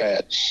growth we've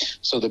had.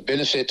 So the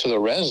benefit to the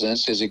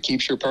residents is it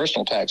keeps your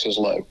personal taxes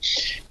low.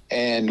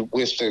 And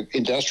with the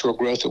industrial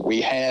growth that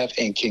we have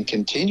and can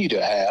continue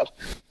to have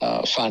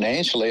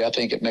financially, I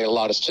think it made a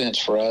lot of sense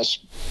for us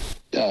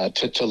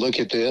to look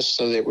at this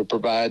so that it would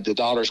provide the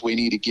dollars we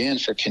need again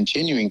for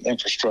continuing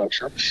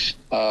infrastructure,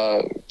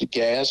 the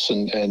gas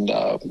and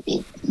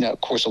now, of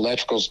course,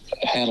 electrical's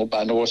handled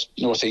by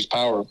Northeast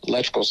Power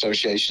Electrical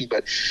Association,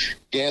 but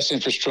gas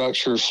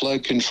infrastructure,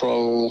 flood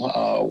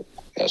control,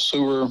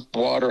 sewer,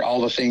 water,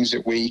 all the things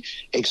that we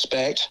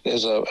expect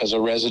as a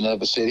resident of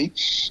the city,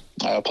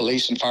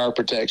 police and fire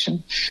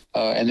protection,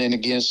 and then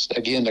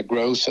again the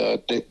growth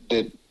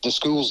that the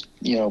schools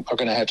are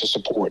going to have to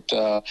support.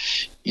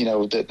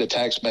 The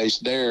tax base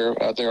there,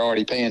 they're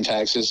already paying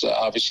taxes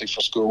obviously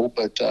for school,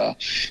 but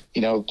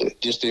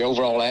just the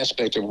overall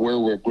aspect of where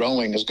we're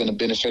growing is going to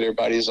benefit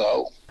everybody as a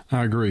whole.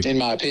 I agree. In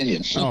my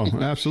opinion. Oh,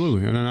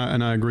 absolutely. And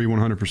I agree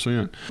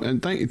 100%.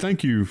 And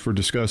thank you for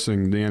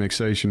discussing the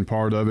annexation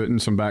part of it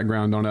and some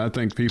background on it. I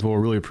think people will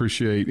really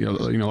appreciate,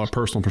 a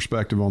personal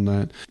perspective on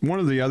that. One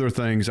of the other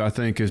things I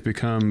think has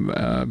become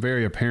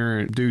very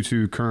apparent due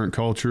to current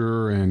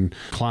culture and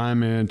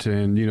climate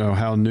and,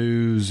 how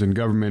news and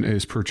government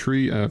is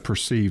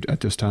perceived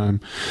at this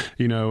time,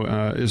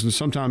 is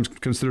sometimes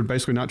considered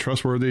basically not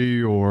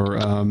trustworthy or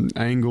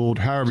angled,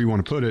 however you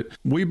want to put it.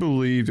 We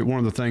believe that one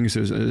of the things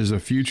is a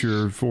future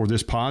for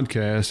this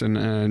podcast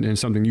and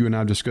something you and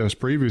I discussed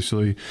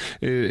previously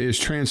is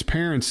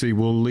transparency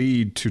will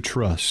lead to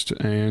trust.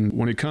 And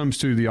when it comes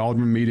to the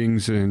alderman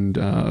meetings and,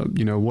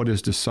 what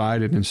is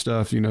decided and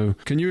stuff,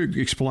 can you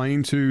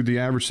explain to the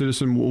average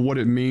citizen what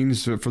it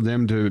means for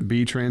them to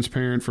be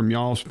transparent from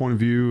y'all's point of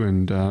view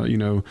and,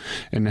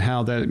 and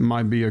how that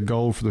might be a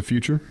goal for the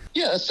future?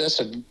 Yeah, that's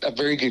a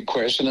very good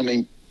question. I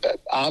mean,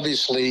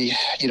 obviously,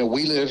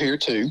 we live here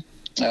too.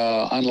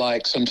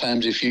 Unlike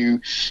sometimes if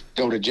you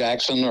go to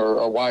Jackson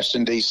or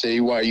Washington,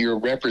 D.C., while you're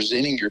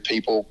representing your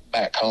people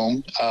back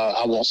home,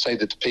 I won't say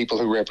that the people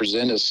who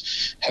represent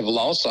us have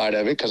lost sight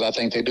of it because I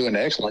think they do an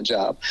excellent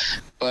job.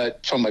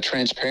 But from a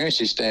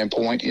transparency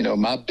standpoint,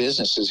 my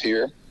business is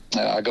here.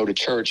 I go to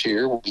church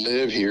here, we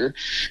live here,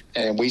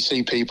 and we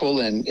see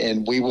people,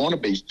 and we want to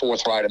be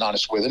forthright and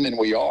honest with them, and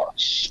we are.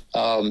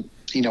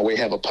 We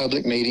have a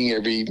public meeting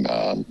every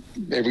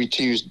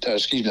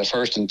Tuesday, the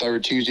first and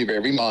third Tuesday of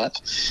every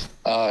month.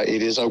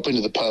 It is open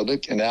to the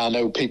public, and I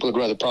know people would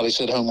rather probably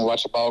sit home and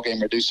watch a ball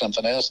game or do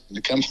something else than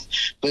to come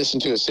listen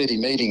to a city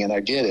meeting, and I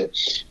get it.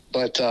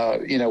 But,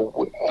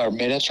 our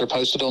minutes are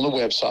posted on the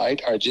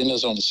website. Our agenda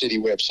is on the city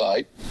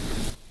website.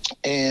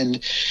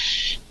 And,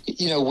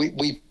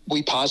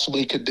 we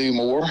possibly could do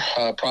more,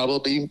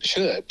 probably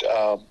should.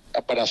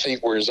 But I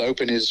think we're as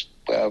open as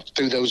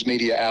through those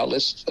media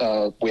outlets.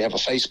 We have a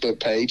Facebook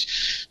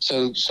page.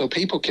 So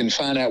people can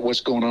find out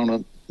what's going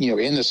on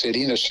in the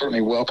city, and they're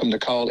certainly welcome to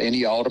call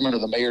any alderman or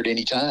the mayor at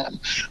any time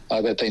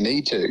that they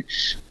need to.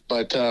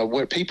 But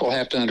what people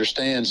have to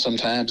understand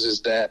sometimes is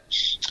that,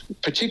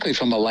 particularly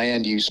from a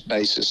land use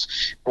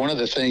basis, one of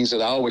the things that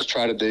I always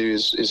try to do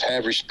is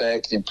have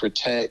respect and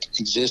protect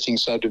existing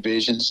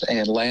subdivisions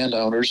and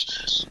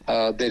landowners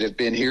that have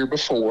been here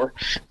before,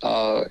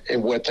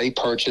 and what they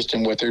purchased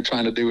and what they're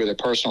trying to do with their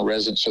personal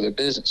residence or their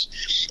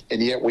business.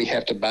 And yet we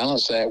have to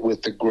balance that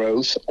with the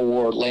growth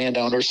or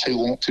landowners who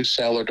want to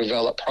sell or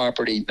develop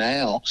property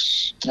now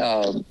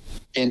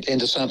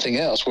into something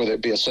else, whether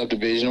it be a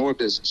subdivision or a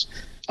business.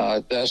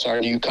 That's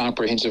our new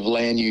comprehensive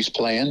land use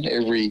plan.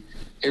 Every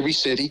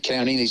city,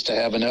 county needs to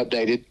have an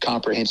updated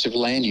comprehensive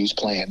land use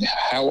plan.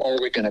 How are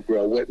we going to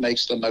grow? What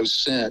makes the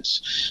most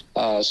sense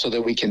so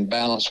that we can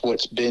balance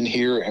what's been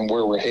here and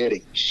where we're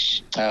heading?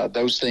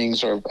 Those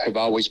things have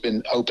always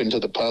been open to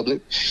the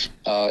public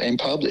and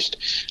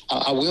published.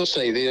 I will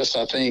say this,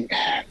 I think,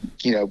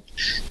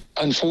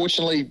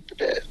 unfortunately,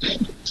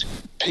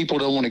 people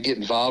don't want to get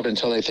involved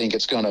until they think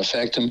it's going to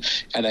affect them.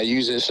 And I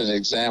use this as an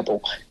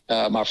example.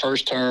 My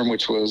first term,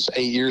 which was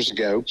 8 years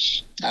ago,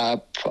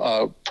 I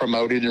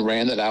promoted and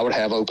ran that I would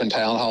have open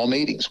town hall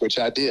meetings, which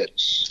I did.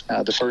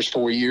 The first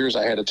 4 years,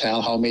 I had a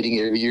town hall meeting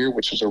every year,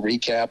 which was a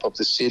recap of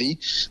the city,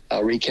 a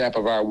recap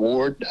of our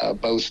ward,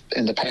 both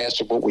in the past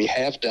of what we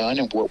have done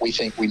and what we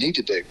think we need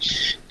to do.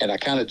 And I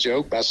kind of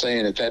joke by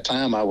saying at that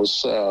time I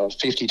was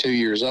 52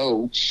 years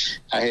old.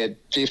 I had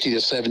 50 to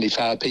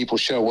 75 people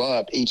show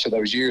up each of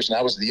those years, and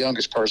I was the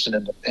youngest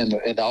person in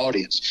the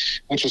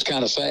audience, which was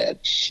kind of sad.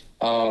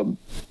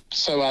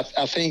 So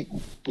I think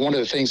one of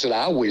the things that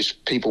I wish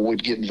people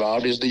would get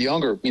involved is the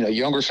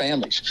younger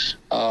families.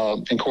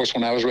 And of course,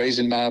 when I was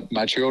raising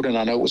my children,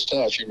 I know it was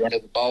tough. You're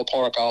running the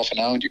ballpark off and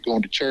on. You're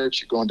going to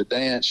church. You're going to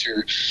dance.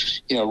 You're,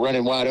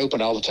 running wide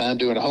open all the time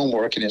doing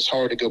homework, and it's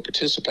hard to go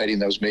participate in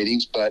those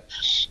meetings. But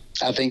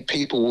I think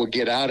people will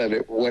get out of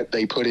it what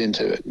they put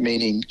into it,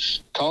 meaning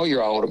call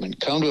your alderman,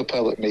 come to a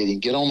public meeting,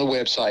 get on the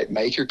website,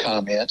 make your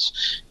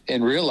comments,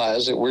 and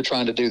realize that we're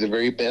trying to do the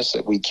very best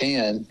that we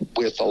can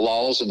with the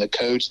laws and the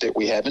codes that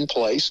we have in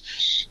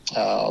place.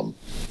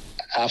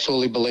 I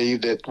fully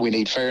believe that we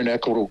need fair and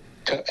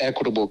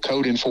equitable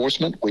code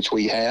enforcement, which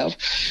we have.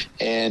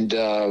 And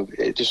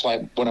just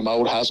like one of my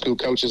old high school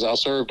coaches I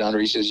served under,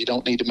 he says, you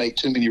don't need to make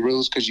too many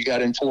rules because you got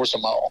to enforce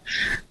them all.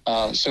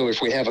 So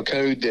if we have a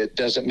code that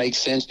doesn't make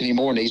sense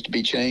anymore, needs to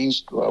be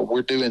changed,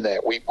 we're doing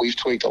that. We've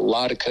tweaked a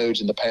lot of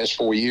codes in the past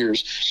 4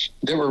 years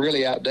that were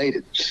really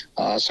outdated.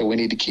 So we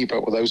need to keep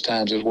up with those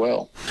times as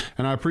well.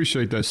 And I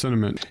appreciate that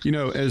sentiment.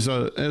 As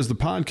the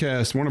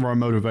podcast, one of our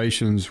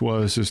motivations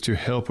is to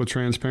help with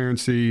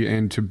transparency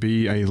and to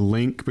be a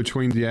link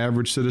between the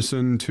average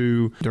citizen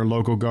to their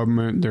local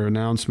government, their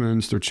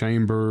announcements, their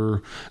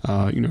chamber,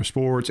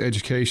 sports,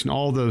 education,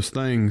 all those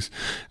things.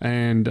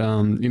 And,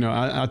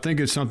 I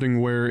think it's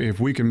something where if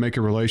we can make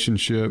a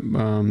relationship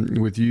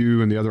with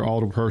you and the other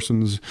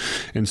alderpersons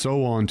and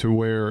so on to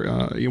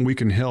where we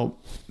can help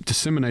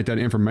disseminate that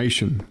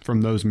information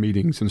from those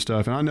meetings and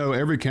stuff. And I know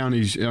every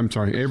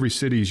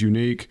city is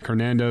unique.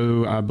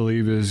 Hernando, I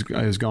believe,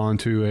 has gone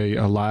to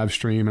a live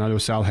stream, and I know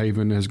South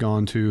Haven has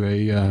gone to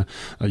a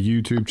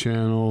YouTube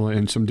channel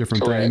and some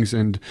different Correct. Things.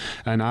 And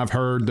I've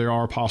heard there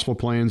are possible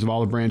plans of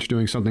Olive Branch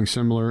doing something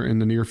similar in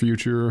the near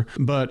future.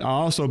 But I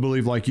also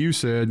believe, like you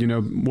said,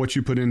 what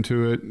you put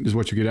into it is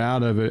what you get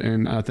out of it.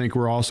 And I think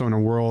we're also in a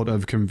world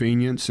of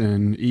convenience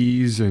and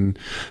ease, and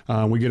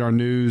we get our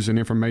news and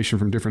information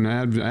from different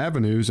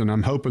avenues. And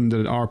I'm hoping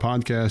that our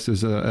podcast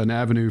is an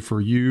avenue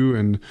for you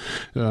and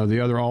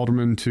the other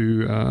aldermen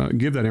to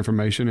give that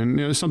information. And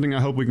it's something I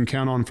hope we can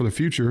count on for the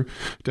future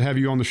to have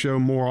you on the show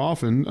more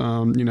often,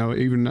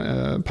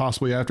 even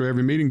possibly after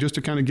every meeting, just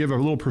to kind of give a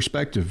little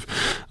perspective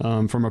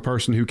from a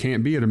person who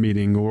can't be at a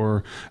meeting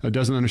or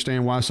doesn't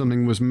understand why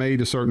something was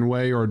made a certain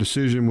way or a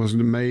decision was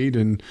made.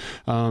 And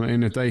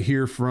if they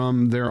hear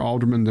from their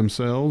alderman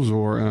themselves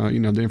or,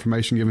 the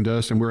information given to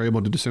us and we're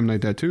able to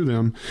disseminate that to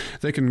them,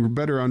 they can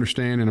better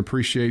understand and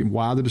appreciate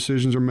why the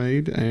decisions are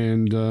made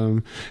and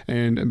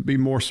be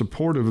more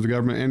supportive of the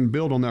government and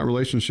build on that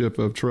relationship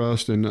of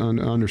trust and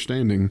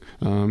understanding.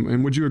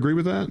 And would you agree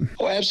with that?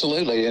 Well,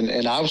 absolutely.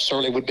 And I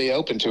certainly would be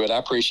open to it. I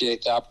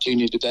appreciate the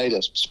opportunity today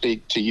to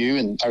speak to you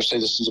and our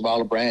citizens of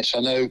Olive Branch. I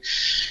know,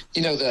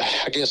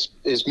 I guess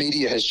as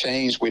media has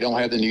changed, we don't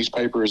have the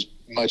newspaper as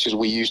much as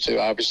we used to.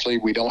 Obviously,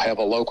 we don't have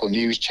a local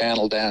news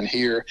channel down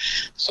here.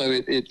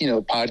 So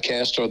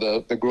podcasts are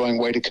the growing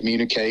way to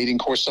communicate. And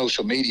of course,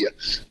 social media.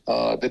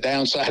 The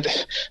downside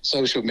to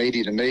social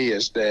media to me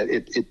is that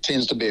it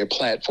tends to be a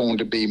platform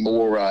to be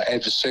more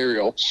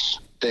adversarial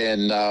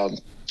than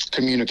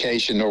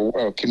communication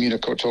or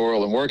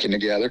communicatorial and working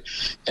together.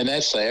 And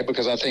that's sad,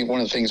 because I think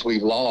one of the things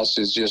we've lost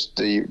is just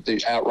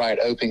the outright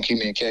open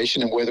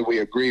communication, and whether we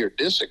agree or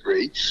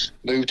disagree,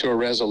 move to a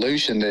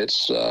resolution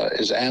that's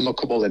as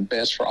amicable and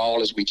best for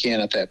all as we can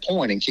at that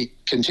point, and keep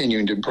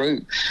continuing to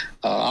improve.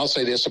 I'll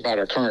say this about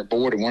our current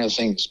board, and one of the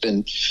things that's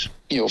been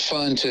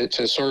fun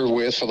to serve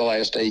with for the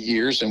last 8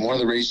 years, and one of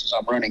the reasons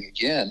I'm running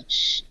again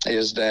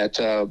is that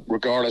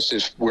regardless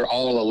if we're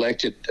all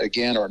elected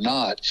again or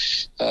not,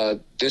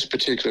 this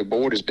particular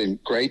board has been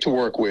great to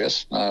work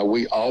with.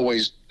 We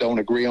always don't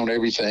agree on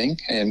everything,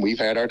 and we've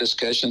had our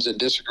discussions and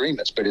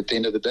disagreements, but at the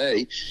end of the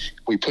day,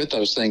 we put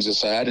those things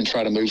aside and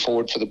try to move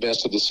forward for the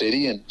best of the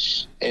city, and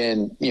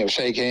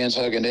shake hands,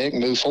 hug a neck,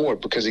 and move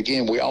forward, because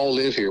again, we all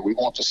live here. We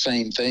want the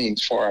same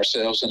things for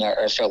ourselves and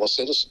our fellow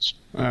citizens.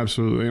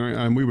 Absolutely.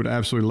 And we would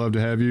absolutely love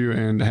to have you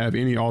and have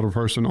any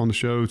alderperson on the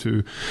show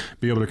to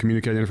be able to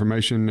communicate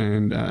information.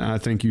 And I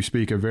think you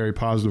speak a very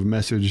positive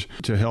message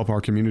to help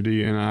our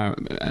community.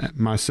 And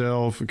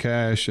myself,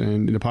 Cash,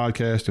 and the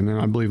podcast, and then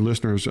I believe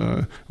listeners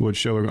would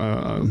show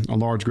a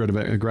large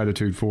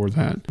gratitude for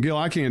that. Gil,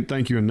 I can't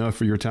thank you enough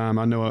for your time.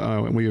 I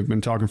know we have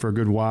been talking for a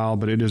good while,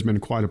 but it has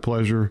been quite a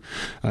pleasure.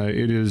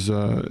 It is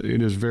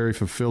very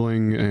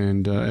fulfilling.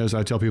 And as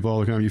I tell people all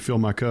the time, you fill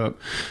my cup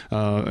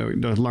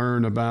to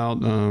learn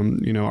about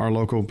our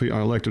local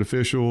elected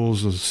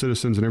officials, the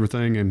citizens, and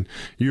everything. And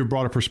you've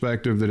brought a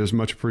perspective that is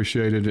much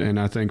appreciated, and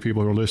I think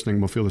people who are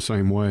listening will feel the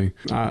same way.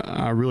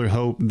 I really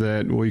hope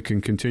that we can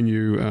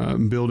continue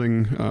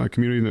building a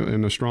community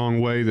in a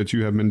strong way that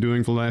you have been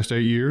doing for the last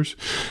 8 years.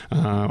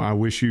 I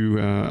wish you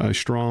a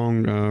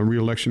strong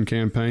re-election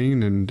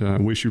campaign, and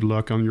wish you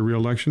luck on your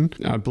re-election.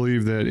 I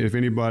believe that if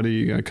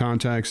anybody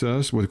contacts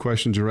us with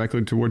questions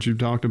directly to what you've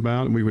talked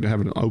about, we would have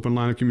an open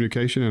line of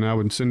communication, and I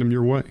would send them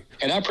your way.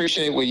 And I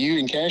appreciate what you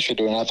and Cash are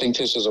doing. I think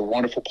this is a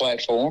wonderful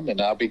platform, and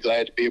I'll be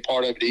glad to be a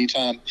part of it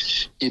anytime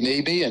you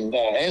need me. And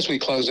as we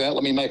close out,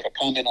 let me make a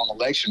comment on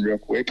election real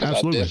quick,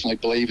 because I definitely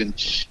believe in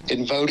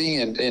voting.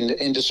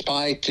 And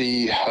despite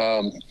the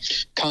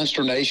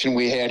consternation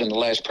we had in the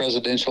last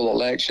presidential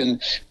election,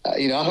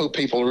 I hope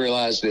people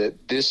realize that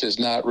this is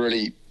not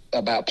really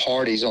about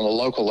parties on the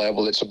local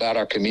level. It's about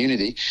our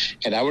community.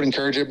 And I would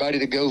encourage everybody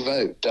to go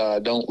vote.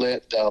 Don't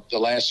let the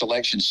last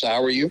election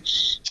sour you.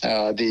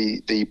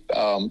 The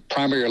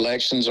primary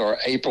elections are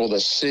April the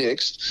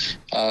 6th,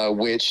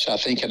 which I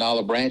think in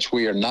Olive Branch,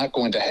 we are not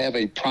going to have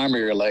a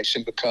primary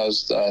election,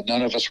 because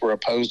none of us were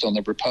opposed on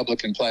the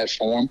Republican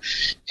platform,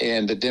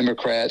 and the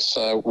Democrats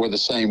were the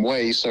same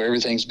way. So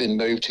everything's been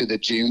moved to the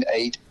June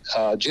 8th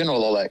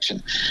general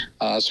election.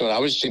 So I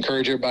would just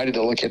encourage everybody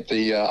to look at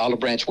the Olive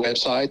Branch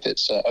website.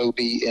 That's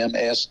obms.us.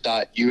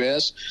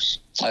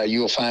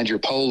 You will find your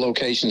poll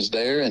locations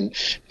there. And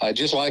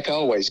just like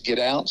always, get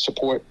out,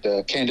 support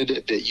the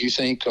candidate that you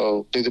think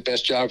will do the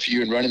best job for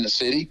you in running the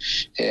city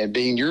and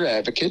being your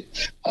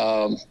advocate.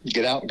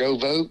 Get out and go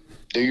vote.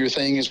 Do your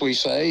thing, as we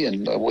say,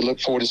 and we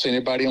look forward to seeing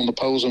everybody on the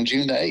polls on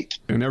June the 8th.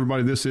 And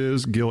everybody, this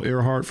is Gil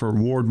Earhart for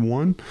Ward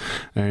 1.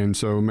 And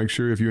so make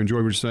sure if you enjoy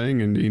what you're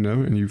saying and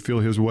you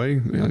feel his way,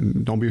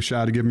 don't be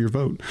shy to give him your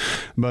vote.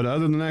 But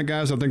other than that,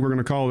 guys, I think we're going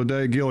to call it a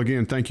day. Gil,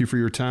 again, thank you for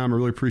your time. I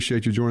really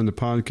appreciate you joining the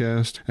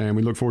podcast, and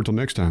we look forward till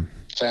next time.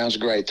 Sounds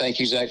great. Thank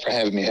you, Zach, for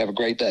having me. Have a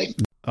great day.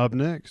 Up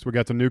next, we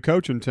got the new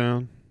coach in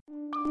town.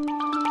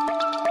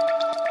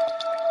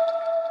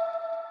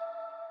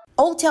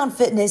 Old Town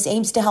Fitness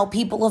aims to help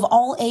people of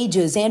all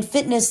ages and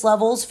fitness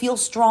levels feel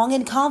strong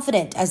and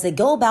confident as they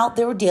go about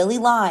their daily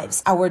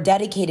lives. Our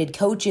dedicated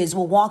coaches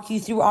will walk you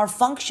through our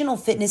functional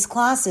fitness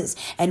classes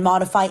and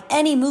modify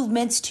any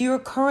movements to your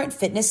current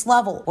fitness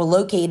level. We're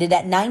located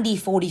at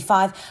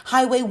 9045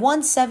 Highway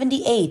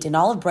 178 in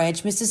Olive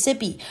Branch,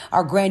 Mississippi.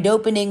 Our grand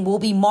opening will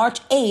be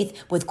March 8th,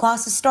 with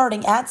classes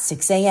starting at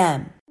 6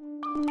 a.m.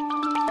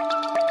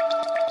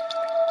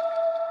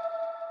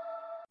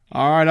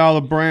 All right,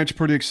 Olive Branch,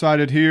 pretty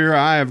excited here.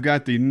 I have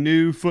got the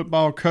new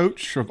football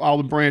coach of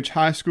Olive Branch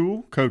High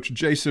School, Coach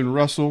Jason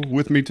Russell,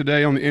 with me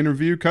today on the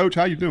interview. Coach,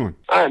 how you doing?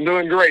 I'm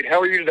doing great. How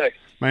are you today?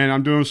 Man,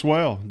 I'm doing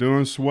swell.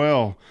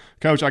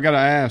 Coach, I got to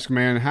ask,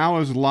 man, how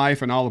is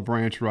life in Olive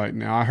Branch right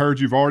now? I heard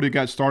you've already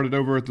got started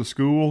over at the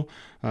school.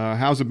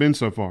 How's it been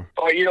so far?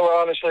 Oh,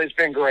 honestly, it's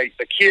been great.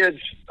 The kids,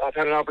 I've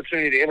had an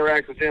opportunity to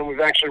interact with them. We've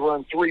actually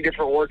run 3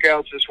 different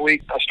workouts this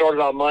week. I started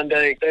on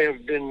Monday. They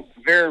have been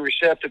very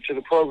receptive to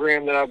the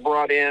program that I've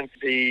brought in.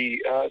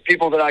 The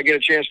people that I get a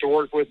chance to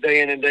work with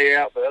day in and day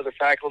out, the other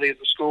faculty at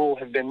the school,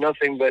 have been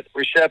nothing but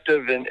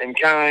receptive and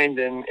kind.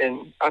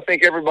 And I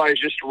think everybody's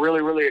just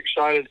really, really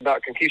excited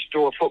about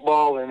Conquistador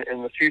football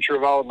and the future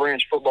of Olive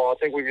Branch football. I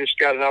think we've just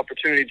got an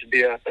opportunity to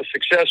be a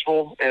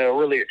successful and a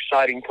really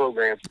exciting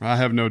program. I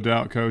have no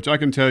doubt, Coach. I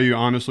can tell you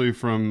honestly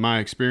from my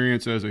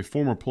experience as a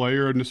former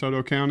player in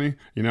DeSoto County,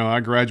 I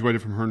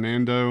graduated from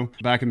Hernando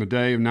back in the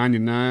day of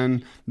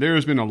 99. There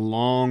has been a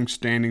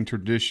long-standing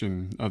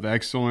tradition of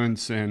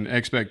excellence and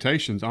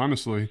expectations,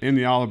 honestly, in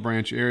the Olive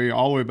Branch area,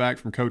 all the way back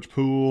from Coach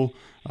Poole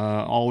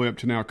all the way up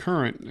to now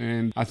current.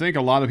 And I think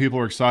a lot of people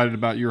are excited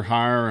about your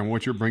hire and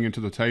what you're bringing to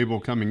the table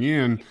coming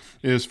in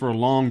is for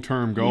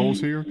long-term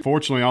goals here.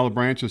 Fortunately, Olive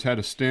Branch has had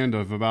a stint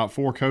of about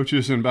 4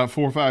 coaches in about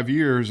 4 or 5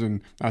 years,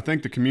 and I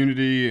think the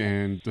community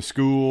and the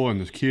school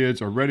and the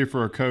kids are ready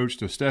for a coach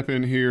to step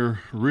in here,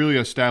 really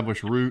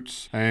establish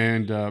roots,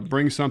 and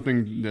bring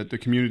something that the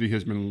community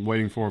has been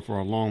waiting for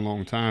a long,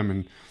 long time.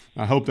 And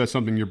I hope that's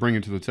something you're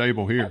bringing to the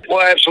table here.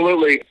 Well,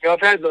 absolutely.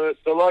 I've had the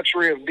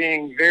luxury of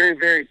being very,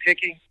 very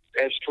picky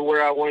as to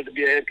where I wanted to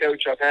be a head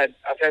coach. I've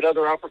had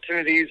other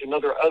opportunities and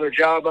other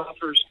job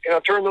offers, and I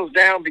turned those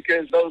down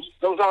because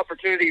those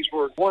opportunities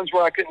were ones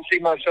where I couldn't see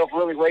myself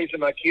really raising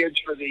my kids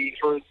for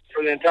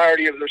the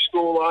entirety of their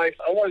school life.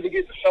 I wanted to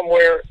get to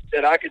somewhere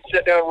that I could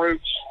set down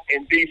roots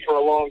and be for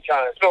a long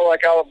time. I feel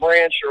like Olive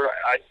Branch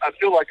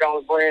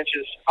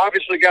has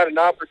obviously got an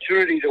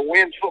opportunity to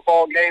win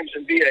football games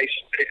and be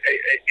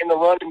in the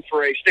running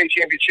for a state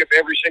championship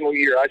every single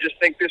year. I just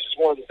think this is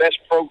one of the best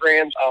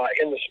programs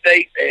in the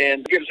state,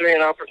 and gives me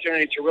an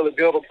opportunity to really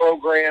build a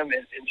program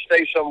and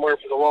stay somewhere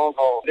for the long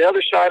haul. The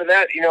other side of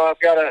that,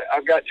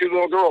 I've got 2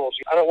 little girls.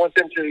 I don't want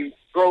them to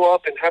grow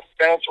up and have to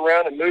bounce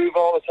around and move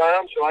all the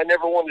time, so I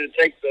never wanted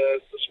to take the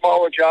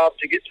smaller job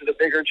to get to the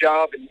bigger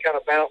job and kind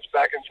of bounce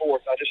back and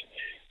forth.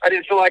 I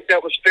didn't feel like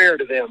that was fair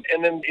to them.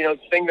 And then, the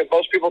thing that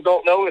most people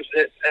don't know is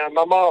that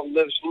my mom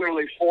lives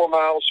literally 4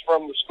 miles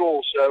from the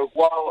school. So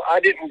while I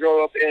didn't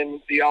grow up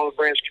in the Olive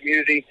Branch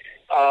community,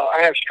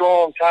 I have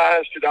strong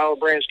ties to the Olive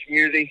Branch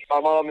community. My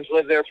mom has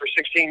lived there for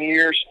 16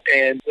 years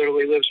and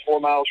literally lives 4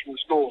 miles from the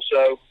school.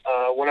 So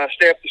when I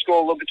stay up to school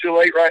a little bit too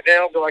late right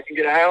now until I can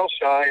get a house,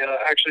 I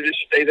actually just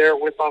stay there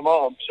with my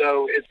mom.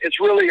 So it's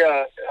really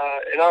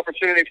an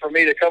opportunity for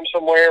me to come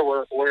somewhere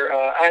where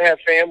I have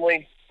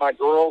family. My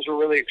girls are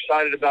really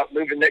excited about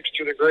moving next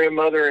to their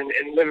grandmother and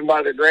living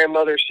by their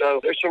grandmother.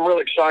 So there's some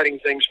really exciting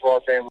things for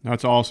our family.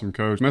 That's awesome,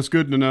 Coach. That's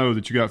good to know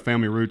that you got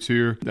family roots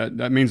here.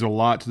 That means a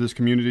lot to this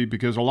community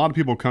because a lot of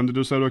people come to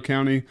DeSoto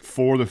County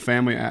for the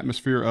family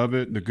atmosphere of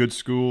it, the good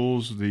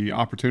schools, the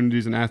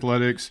opportunities in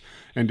athletics,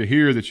 and to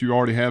hear that you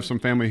already have some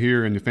family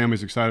here and your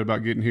family's excited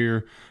about getting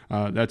here,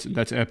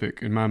 that's epic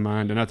in my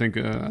mind. And I think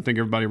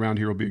everybody around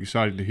here will be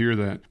excited to hear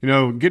that.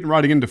 Getting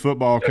right into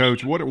football,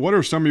 Coach, what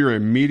are some of your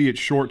immediate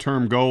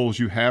short-term goals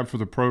you have for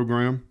the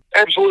program?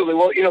 Absolutely.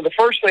 Well, the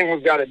first thing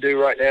we've got to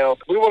do right now,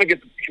 we want to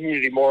get the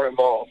community more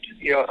involved.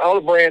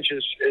 Olive Branch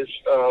is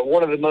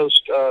one of the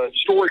most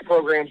storied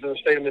programs in the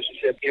state of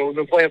Mississippi. We've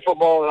been playing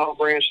football in Olive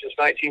Branch since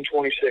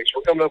 1926.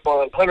 We're coming up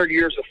on 100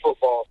 years of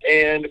football.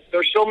 And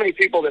there's so many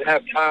people that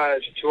have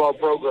ties to our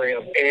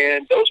program.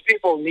 And those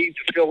people need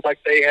to feel like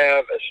they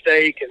have a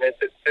stake and that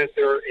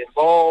they're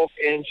involved.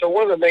 And so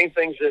one of the main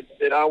things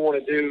that I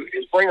want to do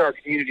is bring our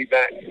community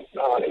back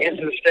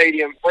into the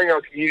stadium, bring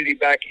our community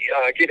back,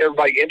 get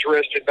everybody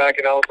interested back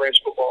in Olive Branch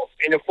football.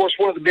 And, of course,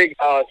 one of the big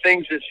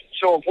things that's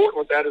so important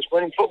with that is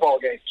winning football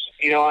games.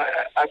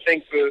 I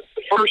think the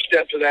first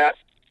step to that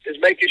is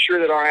making sure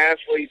that our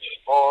athletes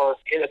are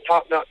in a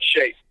top-notch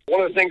shape.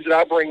 One of the things that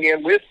I bring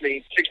in with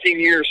me, 16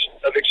 years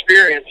of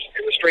experience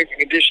in the strength and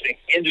conditioning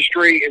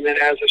industry and then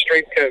as a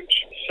strength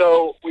coach.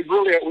 So we've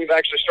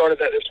actually started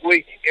that this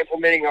week,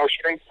 implementing our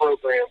strength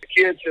program. The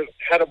kids have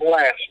had a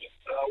blast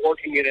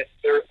working in it.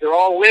 They're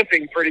all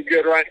limping pretty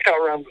good right now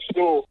around the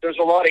school. There's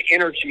a lot of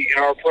energy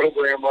in our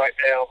program right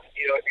now.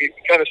 It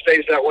kind of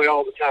stays that way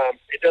all the time.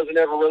 It doesn't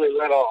ever really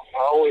let off.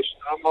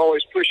 I'm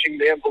always pushing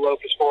the envelope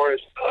as far as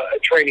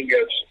training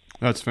goes.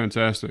 That's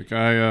fantastic.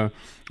 A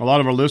lot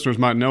of our listeners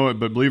might know it,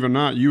 but believe it or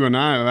not, you and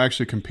I have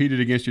actually competed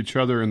against each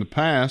other in the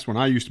past. When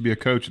I used to be a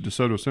coach at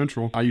DeSoto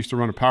Central, I used to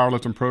run a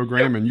powerlifting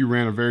program, and you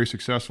ran a very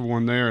successful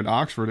one there at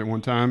Oxford at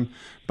one time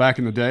back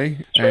in the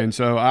day. Sure. And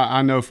so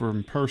I know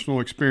from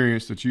personal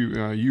experience that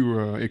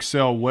you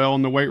excel well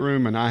in the weight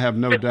room, and I have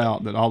no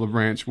doubt that Olive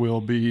Branch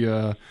will be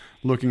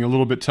looking a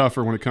little bit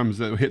tougher when it comes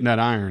to hitting that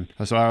iron.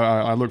 So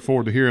I look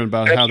forward to hearing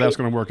about how that's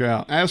going to work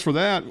out. As for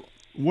that,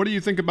 what do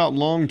you think about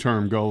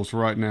long-term goals for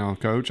right now,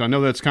 Coach? I know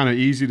that's kind of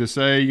easy to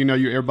say.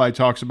 Everybody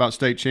talks about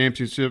state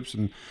championships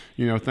and,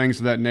 things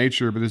of that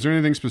nature. But is there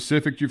anything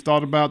specific you've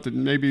thought about that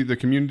maybe the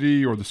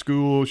community or the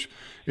schools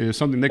is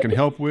something they can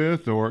help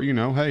with? Or,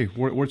 hey,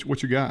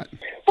 what you got?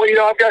 Well,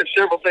 I've got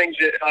several things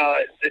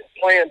that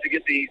plan to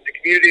get the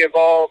community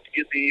involved, to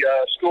get the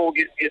school,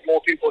 get more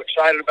people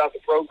excited about the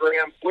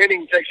program.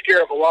 Winning takes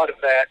care of a lot of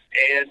that.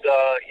 And,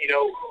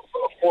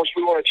 of course,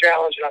 we want to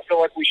challenge, and I feel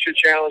like we should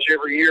challenge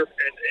every year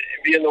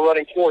and be in the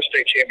running for a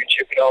state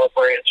championship at Olive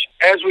Branch.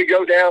 As we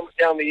go down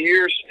the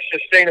years,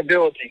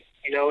 sustainability.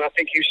 I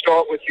think you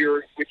start with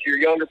your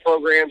younger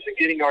programs and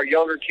getting our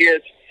younger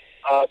kids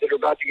that are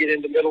about to get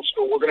into middle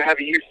school. We're going to have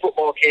a youth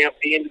football camp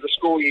at the end of the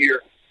school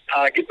year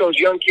get those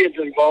young kids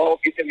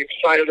involved, get them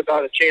excited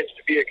about a chance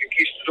to be a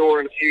conquistador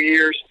in a few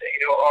years.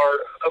 Our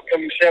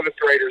upcoming 7th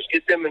graders,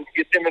 get them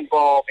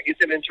involved and get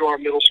them into our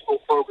middle school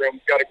program.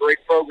 We've got a great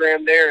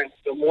program there, and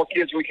the more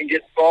kids we can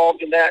get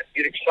involved in that,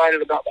 get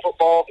excited about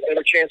football, the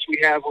better chance we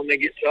have when they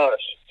get to us.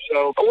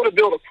 So I want to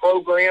build a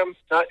program,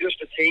 not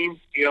just a team.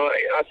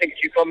 I think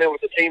if you come in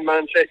with a team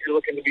mindset, you're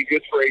looking to be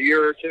good for a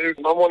year or two.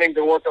 I'm wanting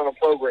to work on a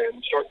program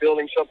and start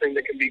building something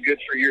that can be good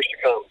for years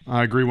to come.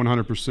 I agree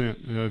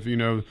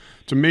 100%.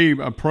 To me,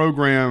 a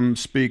program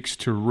speaks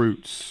to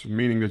roots,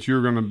 meaning that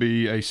you're going to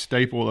be a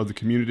staple of the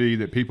community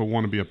that people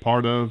want to be a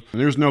part of.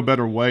 And there's no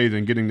better way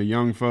than getting the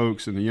young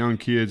folks and the young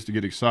kids to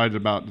get excited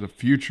about the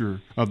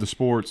future of the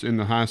sports in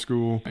the high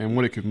school and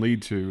what it can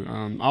lead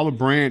to. Olive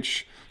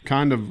Branch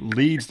kind of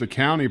leads the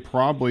county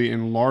probably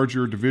in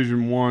larger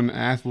Division I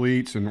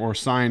athletes or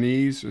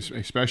signees,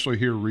 especially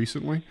here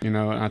recently.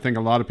 I think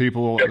a lot of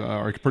people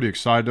are pretty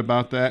excited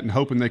about that and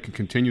hoping they can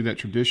continue that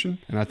tradition.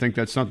 And I think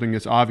that's something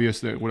that's obvious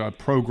that what a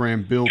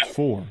program built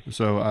for.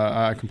 So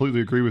I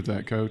completely agree with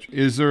that, Coach.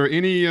 Is there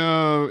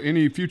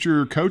any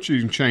future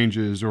coaching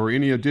changes or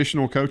any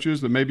additional coaches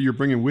that maybe you're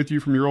bringing with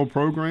you from your old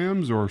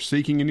programs or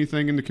seeking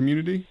anything in the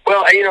community?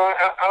 Well,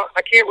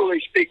 I can't really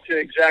speak to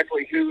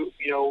exactly who,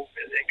 and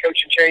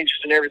coaching changes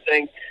and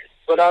everything,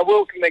 but I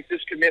will make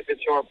this commitment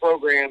to our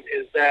program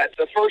is that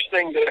the first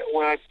thing that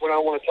when I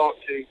want to talk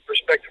to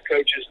prospective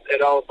coaches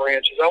at Olive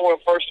Branch is I want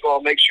to first of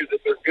all make sure that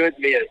they're good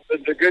men.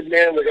 That they're good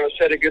men, they're going to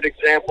set a good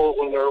example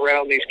when they're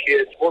around these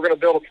kids. We're going to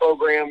build a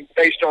program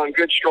based on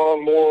good,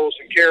 strong morals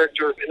and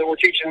character, and then we're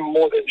teaching them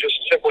more than just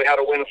simply how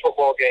to win a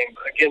football game.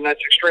 Again,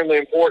 that's extremely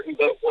important,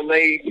 but when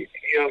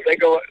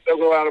they'll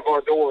go out of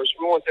our doors,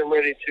 we want them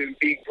ready to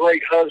be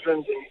great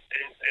husbands and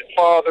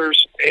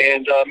fathers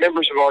and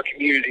members of our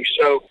community.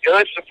 So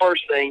that's the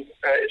first thing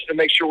is to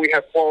make sure we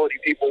have quality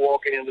people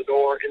walking in the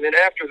door. And then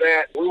after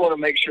that, we want to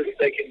make sure that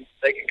they can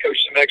coach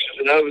some X's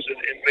and O's and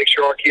make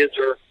sure our kids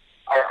are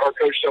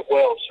coached up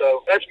well.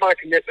 So that's my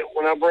commitment.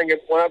 When I bring a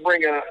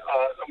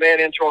man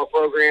into our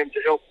program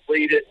to help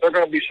lead it, they're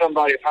going to be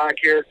somebody of high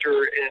character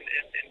and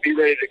be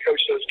ready to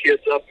coach those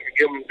kids up and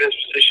give them the best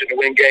position to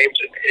win games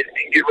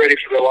and get ready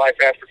for their life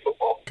after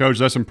football. Coach,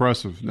 that's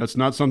impressive. That's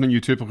not something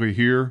you typically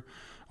hear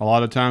a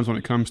lot of times when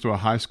it comes to a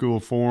high school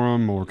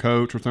forum or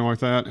coach or something like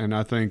that. And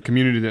I think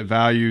community that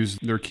values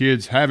their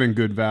kids having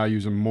good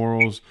values and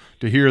morals,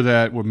 to hear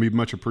that would be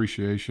much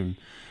appreciation.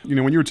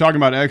 When you were talking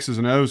about X's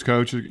and O's,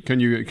 Coach, can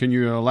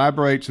you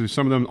elaborate to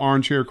some of them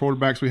armchair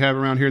quarterbacks we have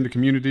around here in the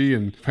community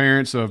and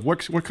parents of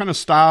what kind of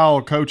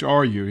style coach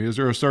are you? Is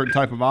there a certain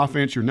type of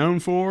offense you're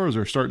known for? Is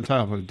there a certain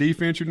type of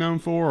defense you're known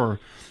for? Or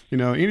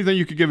anything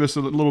you could give us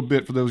a little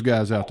bit for those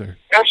guys out there?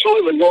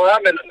 Absolutely. Well,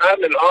 I'm an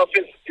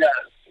offensive guy.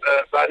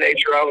 By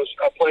nature,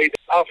 I played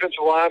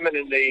offensive lineman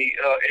in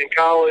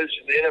college,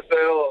 in the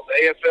NFL,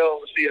 the AFL,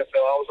 and the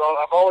CFL.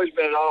 I've always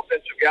been an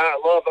offensive guy. I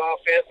love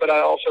offense, but I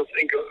also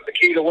think the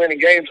key to winning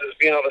games is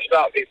being able to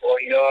stop people.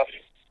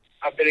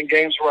 I've been in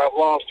games where I've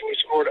lost and we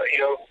scored,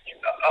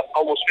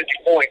 almost 50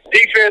 points.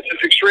 Defense is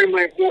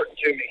extremely important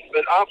to me,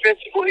 but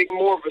offensively, I'm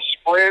more of a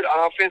spread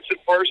offensive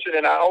person,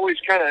 and I always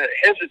kind of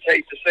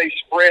hesitate to say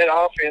spread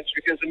offense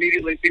because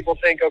immediately people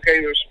think,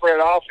 okay, there's spread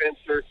offense,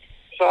 they're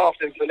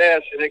soft and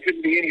finesse, and it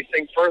couldn't be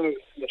anything further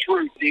from the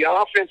truth. The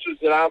offenses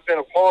that I've been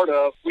a part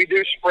of, we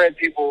do spread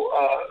people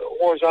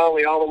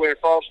horizontally all the way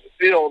across the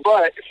field,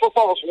 but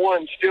football is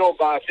won still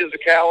by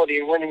physicality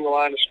and winning the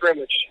line of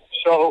scrimmage.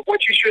 So what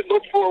you should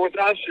look for with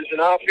us is an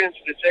offense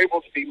that's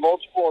able to be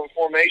multiple in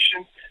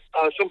formation.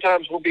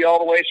 Sometimes we'll be all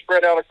the way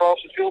spread out across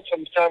the field.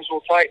 Sometimes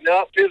we'll tighten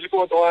up,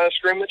 physical at the line of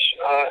scrimmage.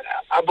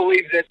 I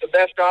believe that the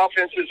best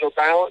offenses are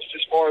balanced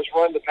as far as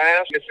run to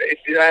pass. If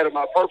you had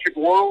my perfect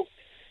world,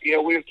 we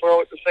would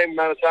throw it the same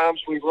amount of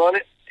times we run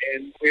it,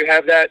 and we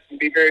have that and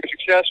be very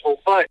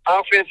successful. But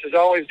offense is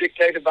always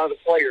dictated by the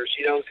players.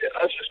 Us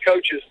as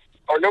coaches,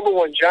 our number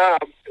one job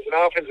as an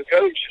offensive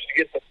coach is to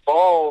get the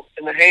ball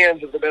in the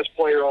hands of the best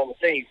player on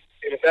the team.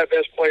 And if that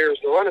best player is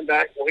the running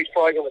back, well, he's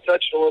probably going to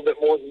touch it a little bit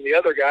more than the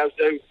other guys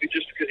do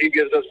just because he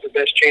gives us the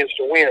best chance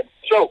to win.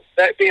 So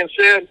that being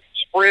said,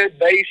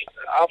 spread-based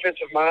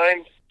offensive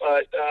mind,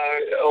 but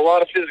a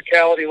lot of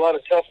physicality, a lot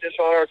of toughness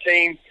on our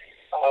team.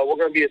 We're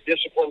going to be a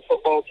disciplined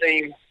football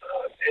team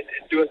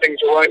and doing things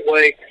the right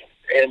way.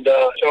 And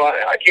so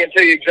I can't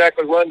tell you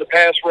exactly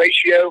run-to-pass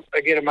ratio.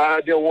 Again, in my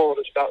ideal world,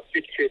 it's about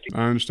 50-50.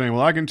 I understand.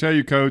 Well, I can tell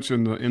you, Coach,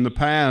 in the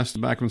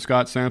past, back when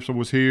Scott Sampson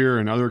was here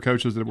and other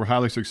coaches that were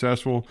highly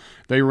successful,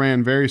 they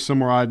ran very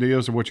similar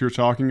ideas of what you're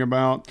talking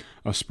about,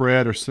 a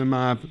spread or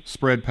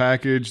semi-spread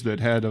package that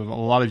had a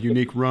lot of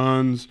unique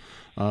runs,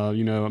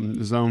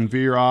 zone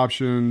veer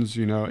options,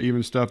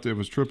 even stuff that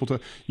was triple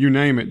you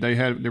name it.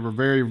 They were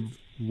very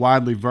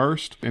widely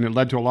versed, and it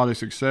led to a lot of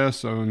success.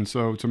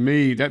 So to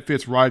me, that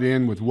fits right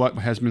in with what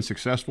has been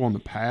successful in the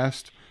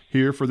past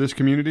here for this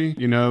community.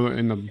 You know,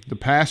 in the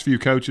past few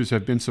coaches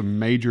have been some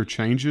major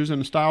changes in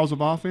the styles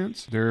of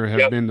offense. There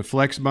have been the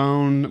flex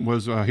bone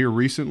was here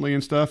recently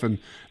and stuff, and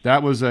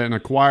that was an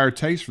acquired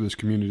taste for this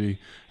community.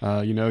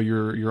 You know,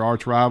 your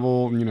arch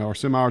rival, you know, our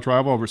semi-arch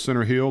rival over at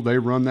Center Hill, they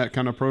run that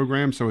kind of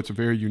program, so it's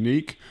very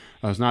unique.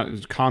 It's not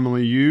as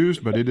commonly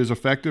used, but it is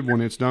effective when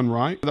it's done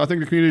right. I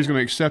think the community is going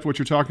to accept what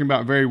you're talking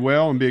about very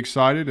well and be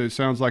excited. It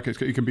sounds like it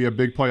can be a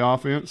big play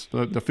offense.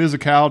 The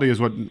physicality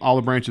is what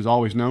Olive Branch is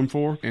always known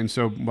for, and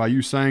so by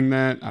you saying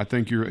that, I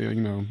think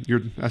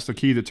that's the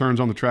key that turns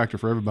on the tractor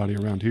for everybody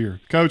around here.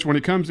 Coach, when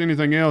it comes to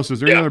anything else, is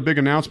there any other big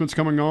announcements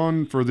coming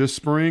on for this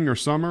spring or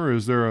summer?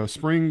 Is there a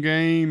spring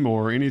game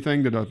or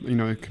anything that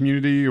a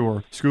community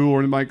or school or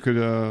anybody could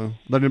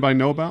let anybody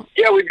know about?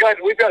 Yeah, we've got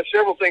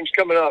several things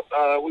coming up.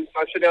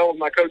 I sit down with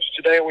my coach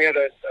today, and we had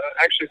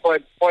actually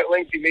quite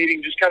lengthy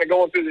meeting, just kind of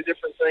going through the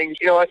different things.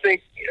 You know, I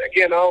think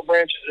again, Olive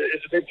Branch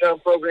is a big time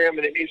program,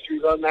 and it needs to be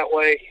run that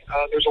way.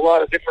 There's a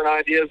lot of different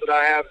ideas that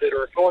I have that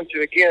are going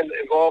to again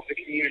involve the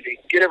community,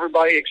 get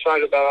everybody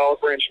excited about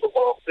Olive Branch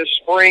football. This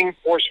spring,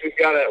 of course, we've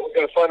got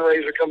a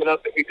fundraiser coming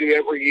up that we do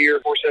every year.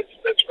 Of course,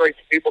 that's great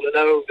for people to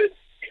know that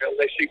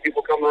they see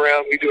people coming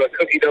around. We do a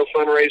cookie dough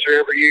fundraiser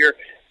every year.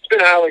 Been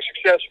highly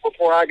successful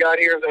before I got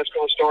here. That's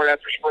going to start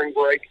after spring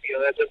break.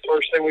 That's the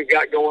first thing we've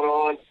got going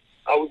on.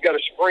 We've got a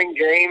spring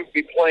game. We'll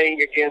be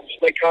playing against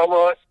Lake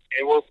Comrade,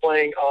 and we're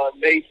playing on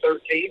May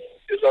 13th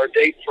is our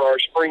date for our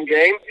spring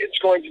game. It's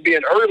going to be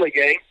an early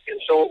game, and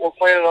so what we're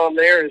planning on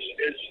there is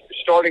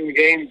starting the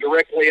game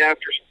directly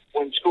after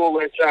when school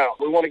lets out.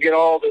 We want to get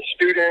all the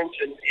students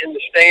in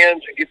the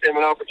stands and get them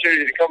an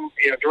opportunity to come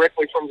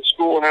directly from the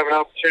school and have an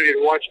opportunity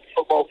to watch the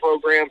football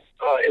program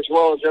as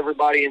well as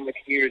everybody in the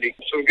community.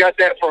 So we've got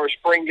that for our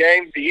spring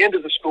game. At the end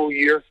of the school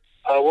year,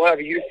 we'll have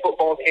a youth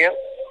football camp,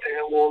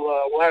 and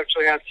we'll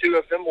actually have two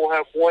of them. We'll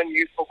have one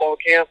youth football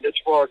camp that's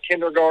for our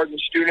kindergarten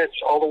students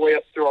all the way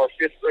up through our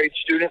fifth grade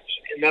students,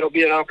 and that'll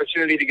be an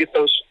opportunity to get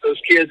those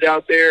kids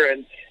out there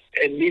and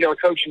meet our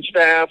coaching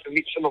staff and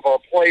meet some of our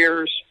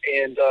players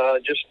and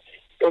just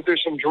go through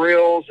some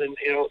drills, and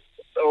it'll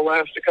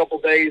last a couple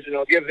of days, and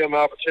it'll give them an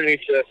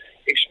opportunity to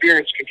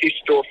experience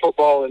Conquistador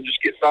football and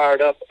just get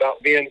fired up about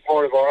being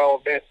part of our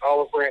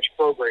Olive Branch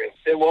program.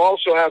 Then we'll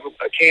also have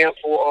a camp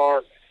for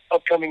our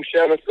upcoming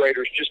seventh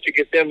graders, just to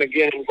get them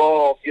again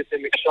involved, get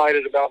them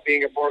excited about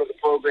being a part of the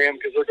program,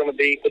 because they're going to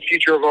be the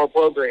future of our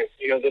program.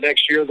 The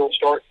next year they'll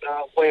start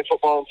playing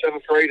football in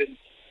seventh grade, and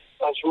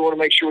so we want to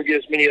make sure we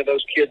get as many of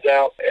those kids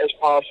out as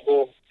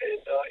possible and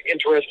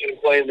interested in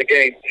playing the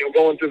game.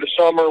 Going through the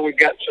summer, we've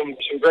got some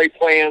great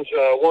plans,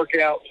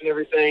 workouts and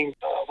everything.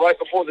 Right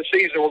before the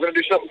season, we're going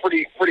to do something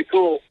pretty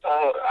cool.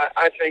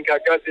 I think I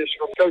got this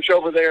from Coach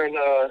over there in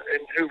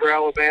Hoover,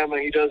 Alabama.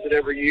 He does it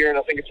every year, and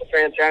I think it's a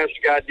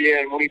fantastic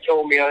idea. And when he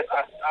told me, I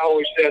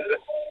always said that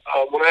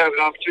when I have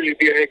an opportunity to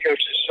be a head coach,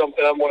 this is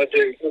something I want to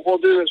do. What we'll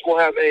do is we'll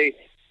have a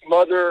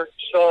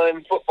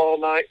mother-son football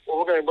night where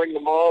we're going to bring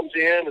the moms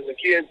in and the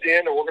kids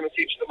in, and we're going to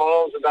teach the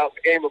moms about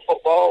the game of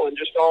football and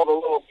just all the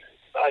little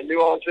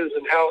nuances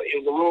and how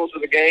the rules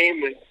of the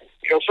game. And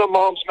some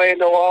moms may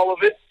know all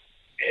of it,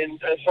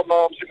 and some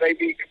moms it may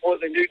be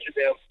completely new to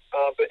them.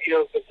 But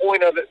the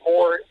point of it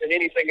more than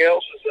anything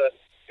else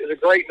is a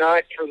great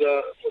night for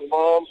the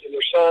moms and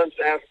their sons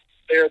to have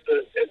there at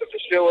the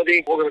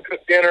facility. We're going to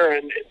cook dinner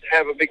and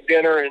have a big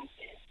dinner, and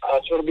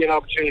so it'll be an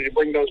opportunity to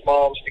bring those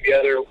moms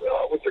together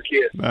with their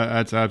kids.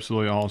 That's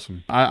absolutely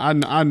awesome.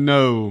 I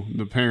know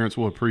the parents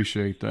will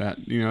appreciate that.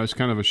 It's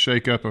kind of a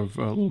shakeup of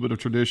a little bit of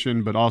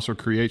tradition, but also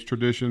creates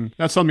tradition.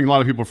 That's something a lot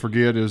of people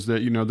forget, is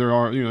that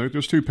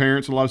there's two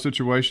parents in a lot of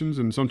situations,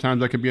 and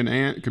sometimes that could be an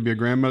aunt, it could be a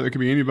grandmother, it could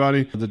be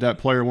anybody that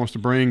player wants to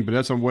bring. But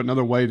that's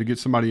another way to get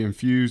somebody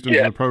infused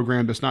into the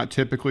program that's not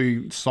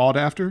typically sought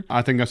after.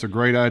 I think that's a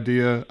great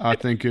idea. I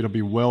think it'll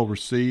be well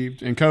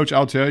received. And Coach,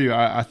 I'll tell you,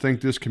 I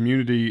think this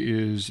community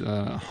is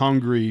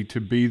hungry to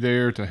be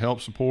there to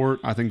help support.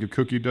 I think the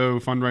cookie dough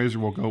fundraiser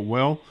will go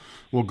well.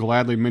 We'll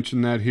gladly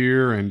mention that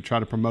here and try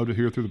to promote it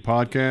here through the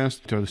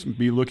podcast, to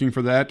be looking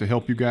for that to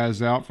help you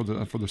guys out for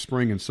the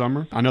spring and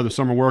summer. I know the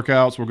summer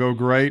workouts will go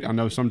great. I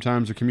know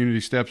sometimes the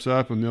community steps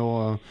up and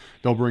they'll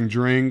bring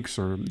drinks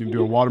or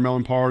do a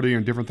watermelon party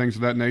and different things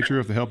of that nature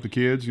if they help the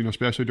kids,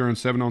 especially during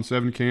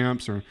 7-on-7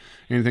 camps or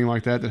anything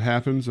like that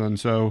happens. And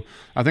so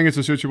I think it's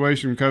a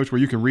situation, Coach, where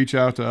you can reach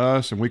out to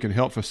us and we can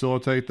help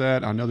facilitate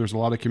that. I know there's a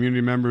lot of community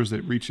members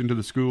that reach into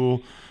the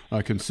school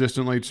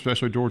consistently,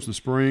 especially towards the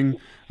spring,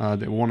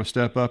 that want to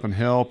step up and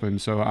help.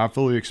 And so I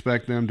fully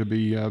expect them to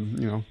be,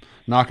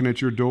 knocking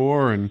at your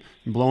door and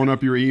blowing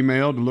up your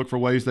email to look for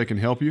ways they can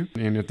help you.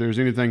 And if there's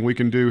anything we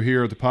can do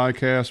here at the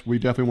podcast, we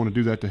definitely want to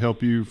do that to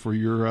help you for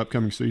your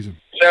upcoming season.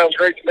 sounds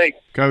great to me.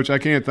 Coach, I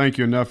can't thank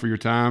you enough for your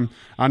time.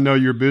 I know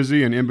you're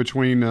busy and in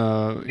between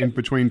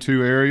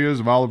two areas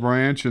of Olive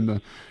Branch and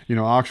the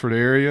Oxford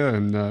area,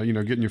 and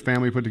getting your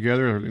family put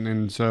together.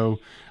 And so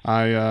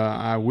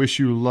I wish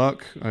you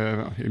luck,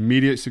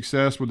 immediate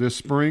success with this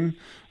spring,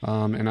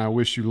 and I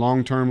wish you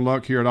long-term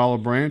luck here at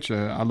Olive Branch.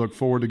 I look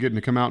forward to getting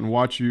to come out and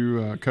watch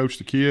you coach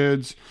the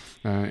kids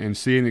and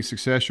seeing the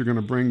success you're going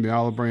to bring to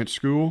Olive Branch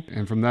School.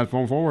 And from that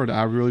point forward,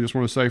 I really just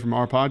want to say from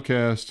our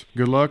podcast,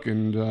 good luck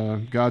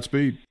and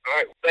Godspeed. All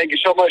right. Thank you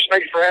so much.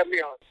 Thank you for having me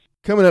on.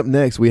 Coming up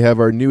next, we have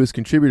our newest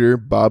contributor,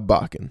 Bob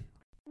Bakken.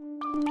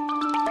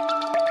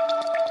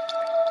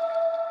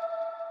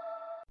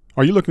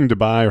 Are you looking to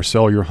buy or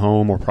sell your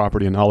home or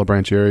property in the Olive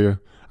Branch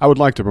area? I would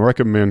like to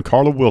recommend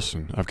Carla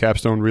Wilson of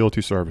Capstone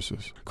Realty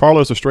Services.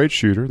 Carla is a straight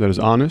shooter that is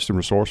honest and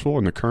resourceful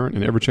in the current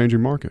and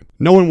ever-changing market.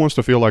 No one wants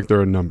to feel like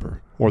they're a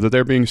number or that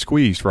they're being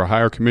squeezed for a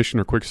higher commission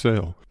or quick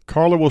sale.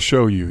 Carla will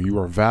show you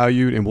are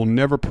valued and will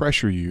never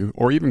pressure you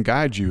or even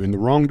guide you in the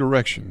wrong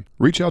direction.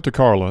 Reach out to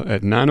Carla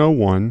at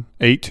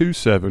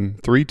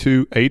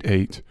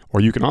 901-827-3288,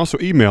 or you can also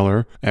email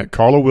her at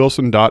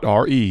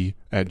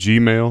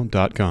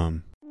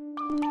carlawilson.re@gmail.com.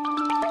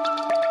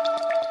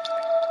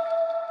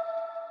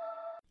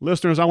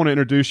 Listeners, I want to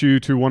introduce you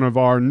to one of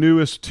our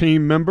newest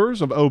team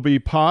members of OB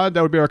Pod.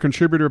 That would be our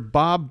contributor,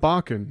 Bob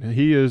Bakken.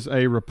 He is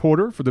a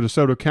reporter for the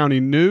DeSoto County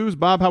News.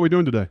 Bob, how are we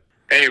doing today?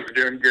 Hey, we're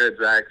doing good,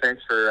 Zach.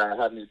 Thanks for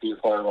having me be a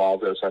part of all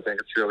this. I think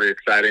it's really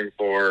exciting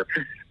for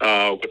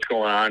what's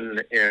going on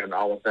in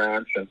Olive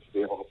Branch and to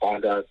be able to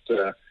find out,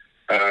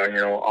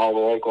 all the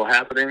local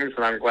happenings,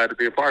 and I'm glad to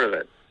be a part of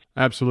it.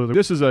 Absolutely.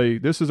 This is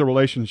a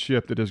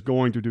relationship that is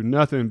going to do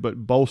nothing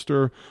but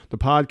bolster the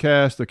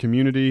podcast, the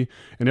community,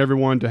 and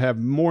everyone to have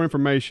more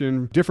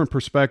information, different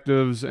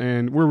perspectives,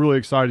 and we're really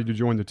excited to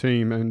join the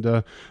team.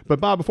 And but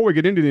Bob, before we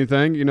get into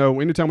anything,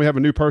 anytime we have a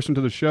new person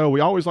to the show,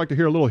 we always like to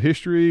hear a little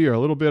history or a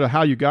little bit of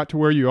how you got to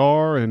where you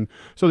are, and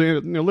so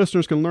the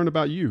listeners can learn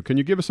about you. Can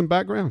you give us some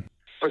background?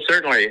 Well,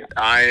 certainly.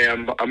 I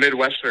am a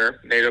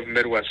Midwesterner, native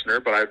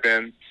Midwesterner, but I've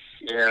been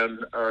in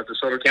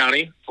DeSoto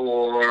County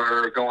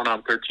for going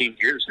on 13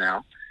 years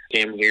now.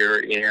 Came here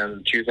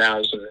in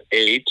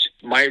 2008.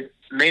 My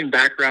main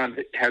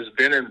background has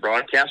been in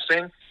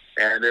broadcasting,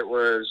 and it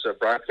was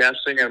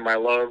broadcasting and my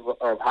love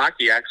of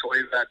hockey,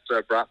 actually, that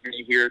brought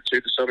me here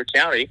to DeSoto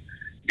County,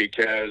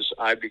 because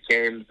I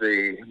became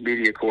the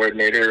media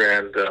coordinator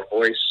and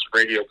voice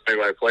radio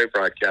play-by-play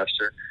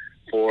broadcaster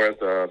for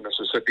the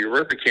Mississippi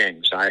River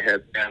Kings. I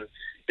had been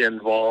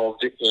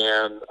involved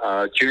in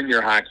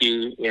junior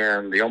hockey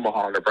in the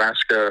Omaha,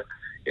 Nebraska,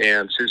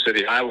 and Sioux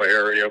City, Iowa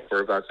area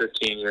for about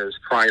 15 years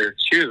prior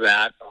to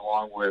that,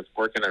 along with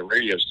working at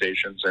radio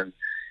stations in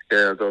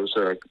those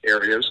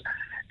areas.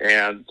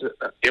 And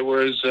it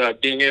was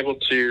being able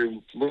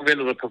to move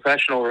into the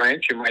professional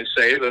ranks, you might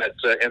say, that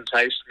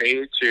enticed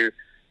me to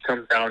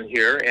come down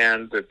here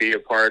and to be a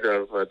part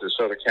of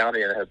DeSoto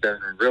County, and have been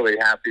really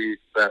happy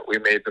that we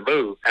made the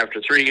move. After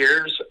 3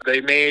 years,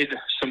 they made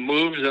some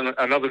moves in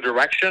another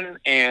direction,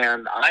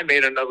 and I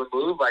made another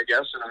move, I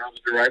guess, in another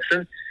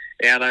direction,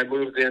 and I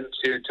moved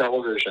into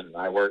television.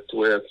 I worked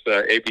with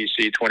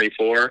ABC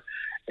 24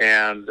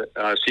 and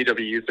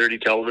CW 30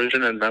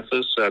 television in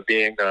Memphis,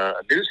 being a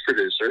news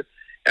producer,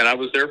 and I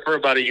was there for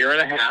about a year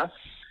and a half.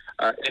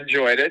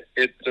 Enjoyed it.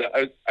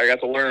 I got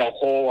to learn a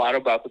whole lot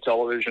about the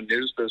television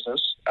news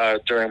business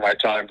during my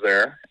time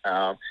there.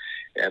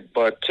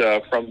 But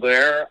from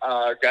there,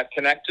 got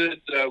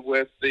connected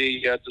with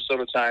the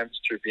DeSoto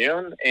Times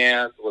Tribune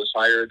and was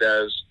hired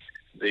as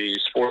the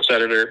sports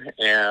editor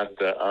and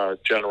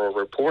general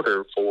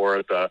reporter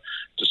for the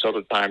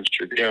DeSoto Times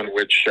Tribune,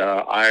 which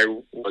I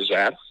was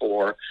at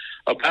for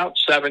about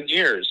 7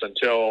 years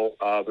until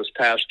this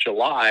past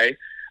July,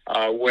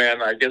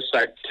 when I guess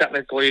I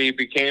technically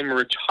became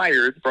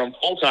retired from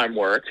full-time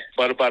work,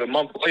 but about a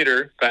month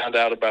later found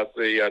out about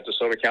the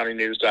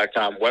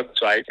DeSotoCountyNews.com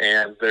website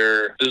and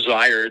their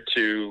desire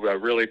to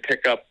really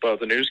pick up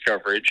the news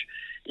coverage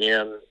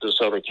in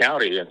DeSoto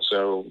County. And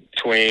so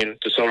between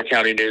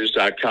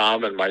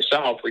DeSotoCountyNews.com and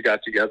myself, we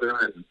got together,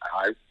 and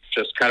I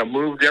just kind of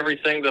moved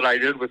everything that I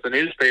did with the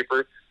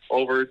newspaper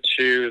over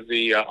to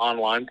the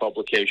online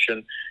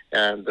publication,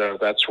 and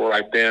that's where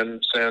I've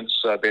been since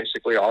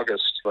basically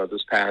August of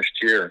this past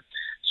year.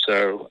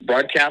 So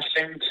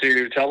broadcasting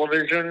to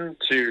television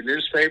to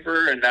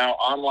newspaper and now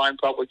online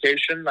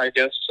publication, I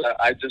guess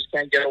I just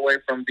can't get away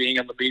from being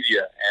in the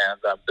media, and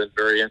I've been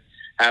very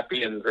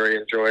happy and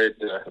very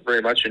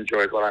much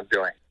enjoyed what I'm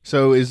doing.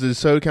 So is the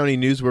DeSoto County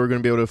News where we're going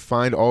to be able to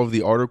find all of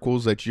the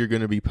articles that you're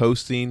going to be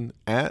posting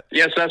at?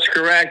 Yes, that's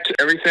correct.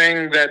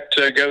 Everything that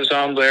goes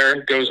on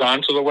there goes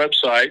onto the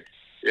website.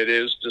 It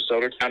is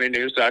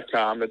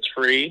DeSotoCountyNews.com. It's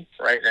free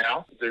right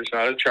now. There's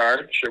not a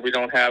charge. We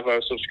don't have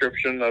a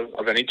subscription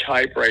of any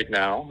type right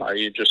now.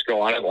 You just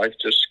go on it,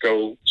 just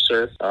go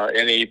surf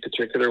any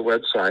particular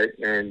website,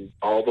 and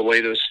all the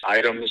latest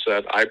items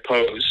that I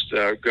post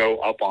go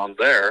up on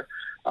there.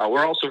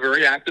 We're also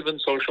very active in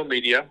social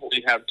media.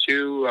 We have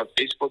 2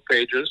 Facebook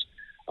pages.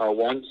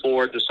 one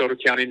for DeSoto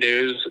County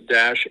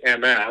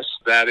News-MS.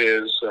 That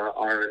is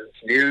our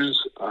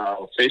news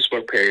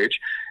Facebook page.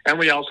 And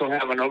we also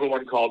have another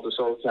one called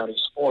DeSoto County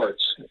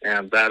Sports,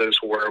 and that is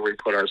where we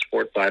put our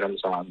sports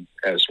items on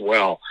as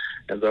well.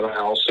 And then I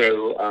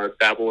also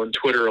dabble in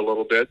Twitter a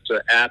little bit.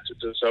 At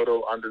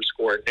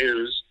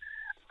DeSoto_news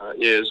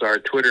is our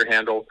Twitter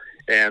handle,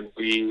 and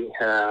we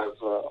have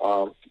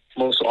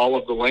most all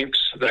of the links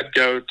that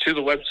go to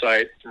the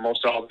website.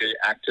 Most all of the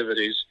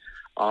activities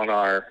on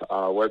our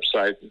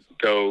website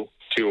go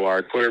to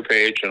our Twitter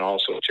page and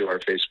also to our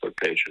Facebook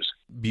pages.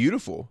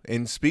 Beautiful.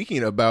 And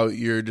speaking about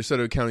your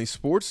DeSoto County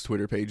Sports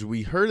Twitter page,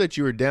 we heard that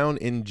you were down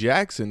in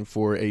Jackson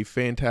for a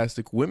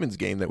fantastic women's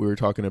game that we were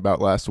talking about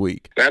last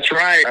week. That's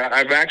right.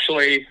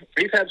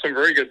 We've had some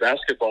very good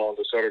basketball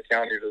in DeSoto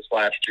County this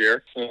last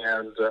year,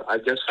 and I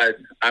guess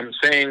I'm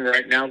saying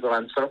right now that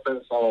I'm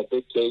suffering from a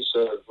big case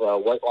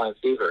of white line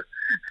fever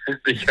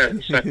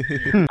because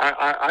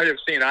I have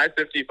seen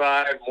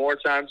I-55 more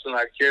times than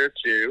I care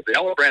to. The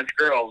Olive Branch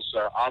girls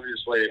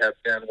obviously have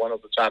been one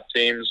of the top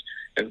teams,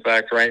 in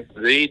fact, ranked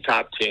the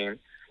top team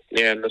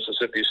in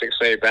Mississippi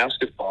 6A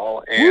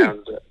basketball,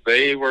 and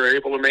they were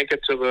able to make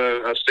it to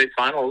the state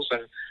finals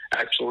and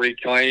actually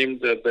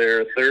claimed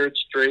their third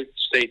straight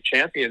state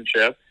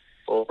championship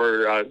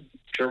over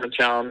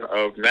Germantown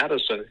of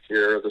Madison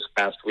here this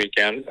past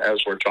weekend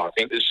as we're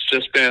talking. It's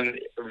just been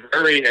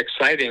very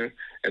exciting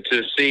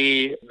to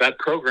see that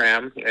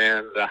program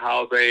and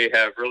how they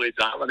have really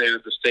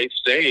dominated the state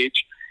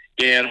stage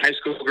in high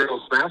school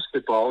girls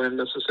basketball in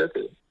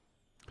Mississippi.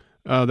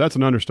 That's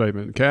an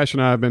understatement. Cash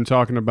and I have been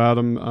talking about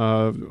them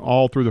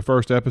all through the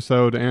first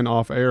episode and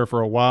off air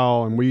for a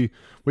while, and we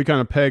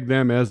kind of peg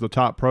them as the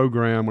top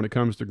program when it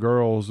comes to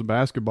girls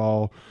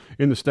basketball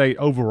in the state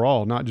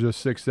overall, not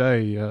just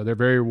 6A. They're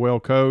very well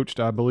coached.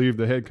 I believe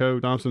the head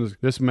coach, Thompson,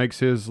 this makes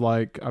his,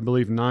 I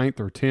believe, 9th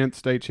or 10th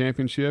state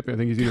championship. I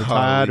think he's either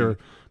tied or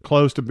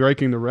close to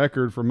breaking the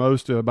record for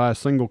most by a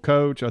single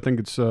coach. I think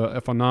it's a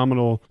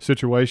phenomenal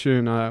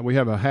situation. We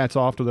have a hats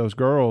off to those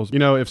girls.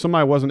 If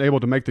somebody wasn't able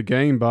to make the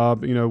game,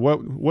 Bob,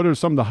 what are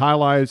some of the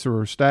highlights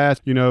or stats,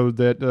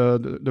 that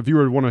the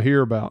viewer would want to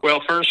hear about?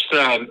 Well, first,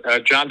 Jason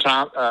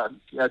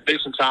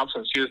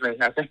Thompson,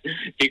 I think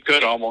he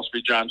could almost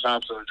be John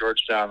Thompson of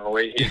Georgetown the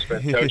way he's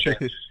been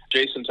coaching.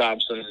 Jason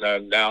Thompson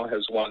now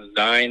has won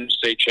 9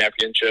 state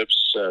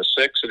championships,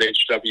 6 at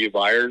H.W.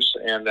 Byers,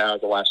 and now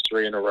the last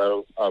 3 in a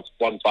row of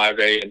 1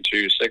 5A and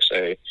 2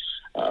 6A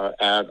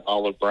at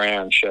Olive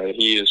Branch.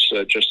 He has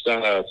just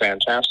done a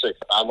fantastic,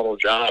 phenomenal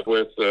job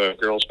with the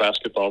girls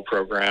basketball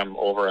program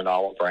over in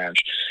Olive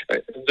Branch.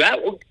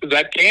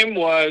 That game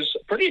was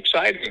pretty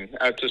exciting,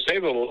 to say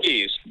the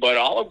least, but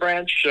Olive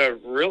Branch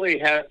really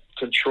had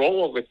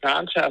control of the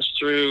contest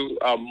through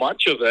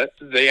much of it.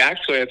 They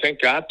actually, I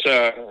think, got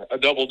a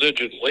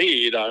double-digit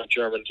lead on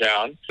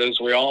Germantown.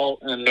 As we all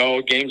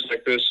know, games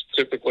like this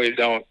typically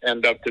don't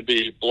end up to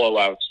be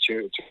blowouts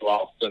too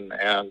often.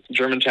 And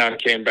Germantown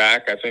came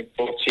back. I think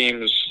both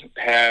teams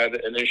had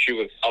an issue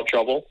with foul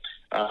trouble,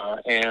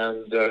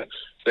 and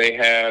they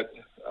had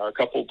a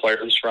couple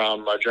players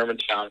from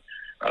Germantown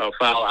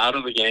foul out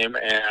of the game,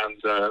 and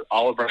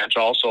Olive Branch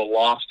also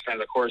lost in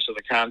the course of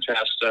the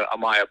contest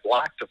Amaya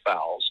Black to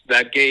fouls.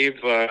 That gave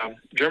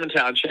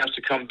Germantown a chance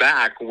to come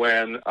back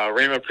when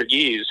Rayma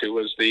Pegues, who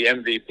was the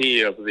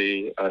MVP of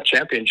the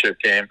championship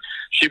game,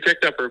 she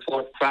picked up her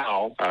 4th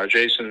foul.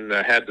 Jason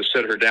had to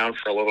sit her down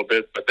for a little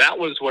bit, but that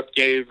was what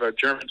gave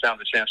Germantown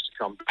the chance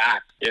to come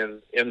back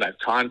in that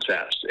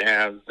contest,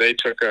 and they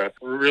took a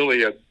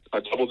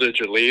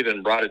double-digit lead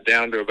and brought it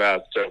down to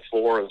about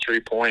 4 or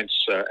 3 points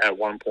at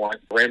one point.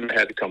 Raymond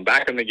had to come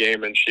back in the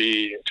game, and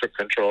she took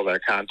control of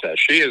that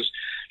contest.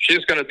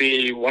 She's going to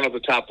be one of the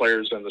top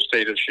players in the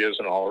state if she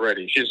isn't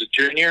already. She's a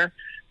junior,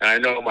 and I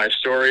know my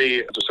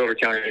story at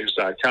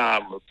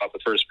DeSotoCountyNews.com about the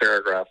first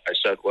paragraph I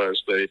said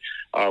was the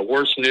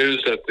worst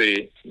news that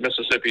the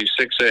Mississippi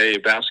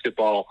 6A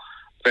basketball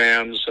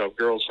fans of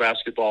girls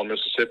basketball in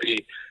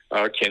Mississippi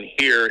can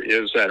hear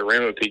is that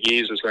Rayma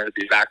Pegues is going to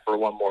be back for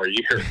one more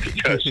year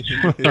because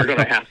they're going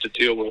to have to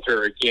deal with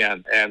her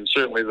again. And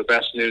certainly the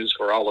best news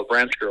for all the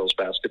Branch girls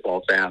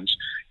basketball fans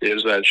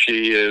is that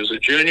she is a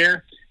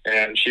junior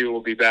and she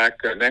will be back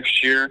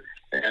next year,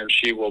 and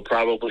she will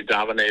probably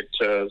dominate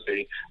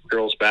the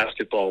girls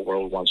basketball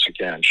world once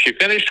again. She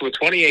finished with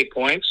 28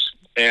 points,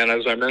 and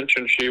as I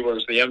mentioned, she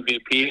was the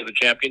MVP of the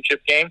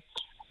championship game.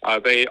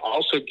 They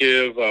also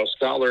give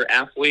scholar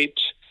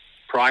athletes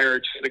prior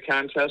to the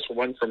contest,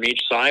 one from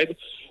each side,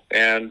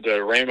 and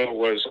Rayma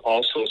was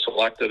also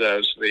selected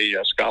as the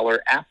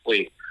Scholar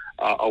Athlete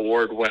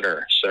Award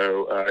winner.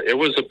 So it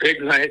was a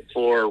big night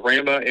for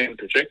Rayma in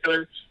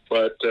particular,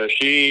 but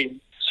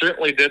she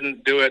certainly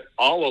didn't do it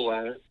all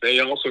alone. They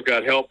also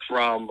got help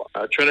from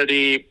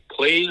Trinity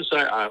Please.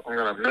 I'm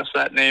going to mess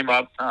that name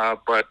up,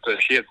 but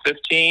she had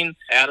 15.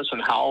 Addison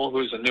Howell,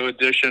 who's a new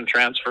addition,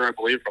 transfer, I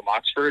believe, from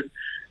Oxford.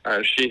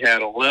 She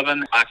had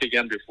 11. Back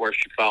again before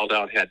she fouled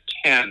out, had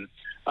 10.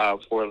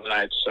 for the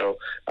night. So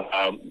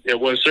it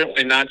was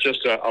certainly not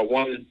just a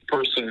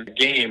one-person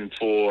game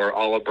for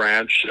Olive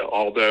Branch,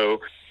 although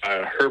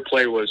her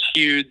play was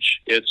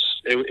huge.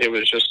 It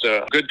was just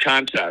a good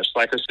contest.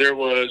 Like I said, there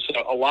was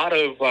a lot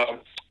of,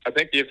 I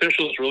think the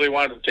officials really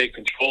wanted to take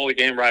control of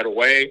the game right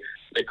away.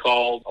 They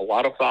called a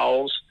lot of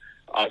fouls,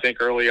 I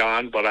think, early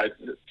on, but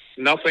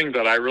nothing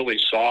that I really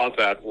saw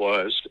that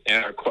was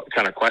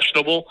kind of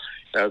questionable.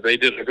 They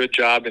did a good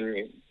job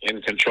in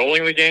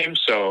controlling the game.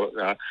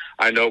 So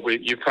I know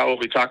you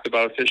probably talked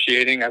about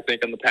officiating, I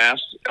think, in the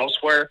past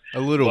elsewhere.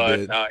 A little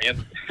bit.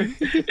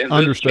 In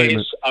Understatement.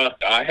 This case,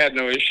 I had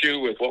no issue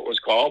with what was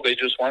called. They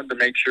just wanted to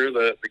make sure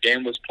that the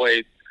game was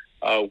played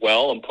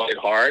well and played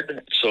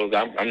hard. So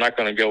I'm not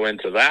going to go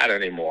into that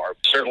anymore.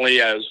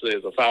 Certainly, as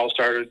the foul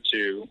started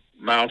to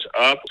mount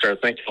up,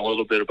 started thinking a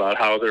little bit about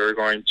how they were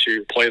going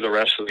to play the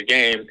rest of the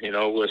game,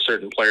 with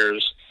certain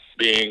players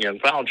being in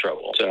foul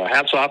trouble. So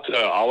hats off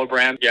to Olive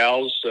Branch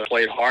gals.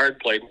 Played hard,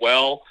 played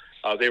well.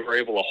 They were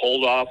able to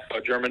hold off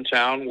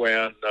Germantown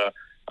when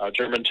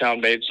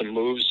Germantown made some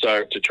moves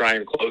to try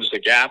and close the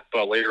gap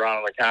later on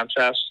in the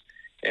contest,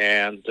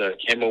 and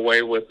came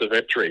away with the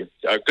victory.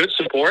 Good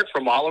support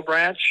from Olive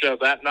Branch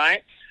that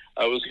night.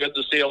 It was good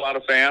to see a lot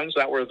of fans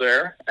that were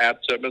there at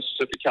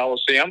Mississippi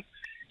Coliseum.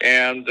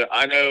 And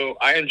I know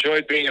I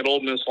enjoyed being at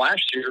Ole Miss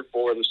last year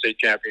for the state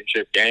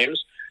championship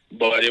games,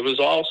 but it was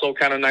also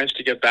kind of nice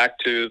to get back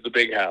to the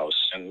big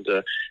house and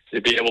to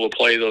be able to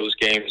play those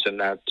games in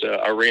that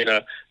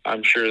arena.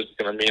 I'm sure is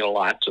going to mean a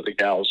lot to the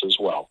gals as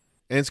well.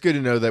 And it's good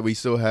to know that we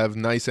still have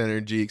nice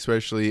energy,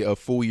 especially a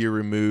full year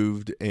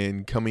removed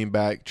and coming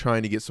back,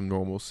 trying to get some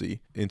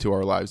normalcy into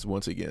our lives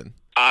once again.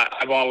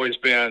 I've always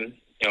been,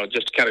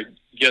 just kind of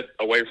get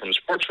away from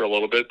sports for a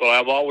little bit, but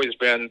I've always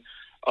been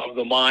of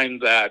the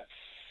mind that,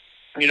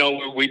 we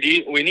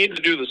need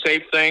to do the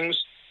safe things,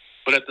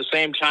 but at the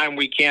same time,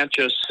 we can't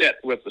just sit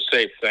with the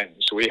safe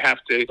things.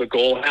 The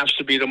goal has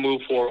to be to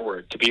move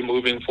forward, to be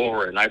moving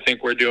forward. And I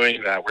think we're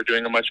doing that. We're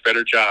doing a much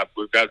better job.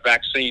 We've got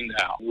vaccine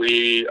now.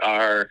 We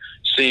are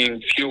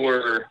seeing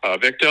fewer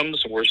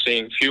victims. We're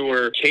seeing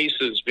fewer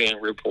cases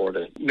being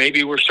reported.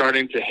 Maybe we're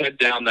starting to head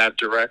down that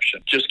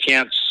direction. Just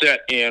can't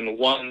sit in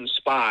one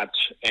spot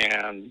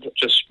and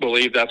just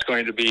believe that's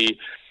going to be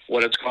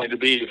what it's going to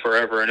be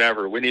forever and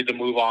ever. We need to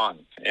move on.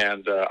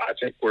 And I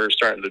think we're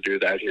starting to do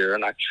that here.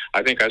 And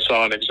I think I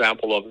saw an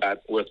example of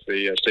that with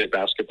the state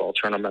basketball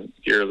tournament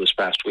here this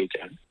past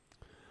weekend.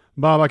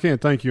 Bob, I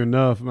can't thank you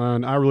enough,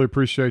 man. I really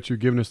appreciate you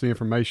giving us the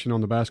information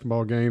on the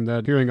basketball game.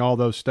 That hearing all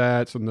those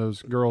stats and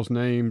those girls'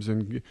 names,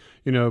 and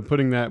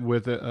putting that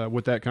with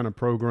that kind of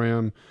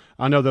program.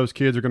 I know those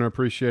kids are going to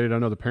appreciate it. I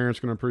know the parents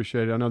are going to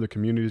appreciate it. I know the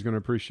community is going to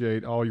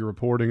appreciate all your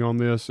reporting on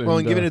this.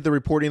 And giving it the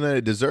reporting that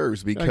it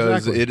deserves,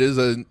 because It is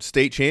a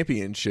state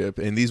championship,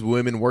 and these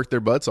women worked their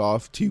butts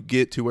off to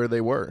get to where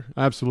they were.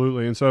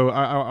 Absolutely. And so,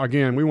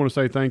 again, we want to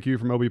say thank you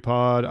from OB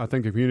Pod. I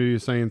think the community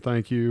is saying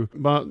thank you.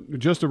 But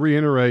just to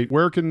reiterate,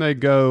 where can they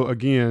go,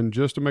 again,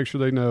 just to make sure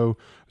they know,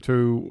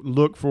 to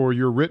look for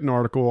your written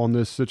article on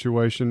this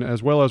situation,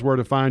 as well as where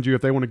to find you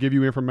if they want to give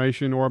you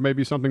information or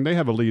maybe something they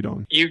have a lead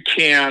on? You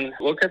can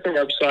look at the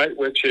website,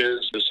 which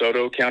is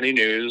DeSoto County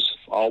News,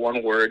 all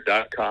one word,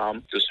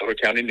 .com,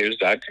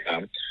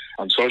 DeSotoCountyNews.com.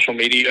 On social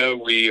media,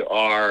 we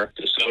are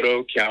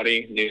DeSoto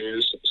County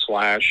News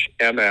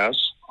 /MS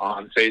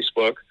on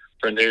Facebook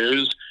for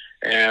news,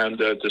 and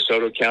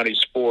DeSoto County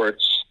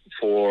Sports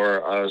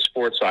for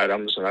sports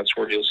items, and that's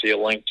where you'll see a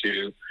link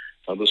to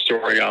the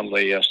story on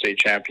the state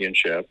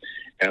championship.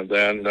 And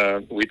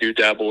then we do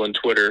dabble in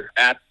Twitter.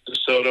 At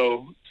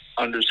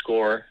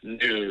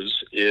DeSoto_news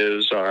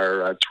is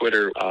our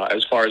Twitter.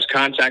 As far as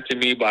contacting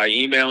me by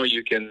email,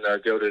 you can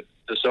go to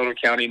DeSoto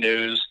County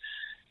News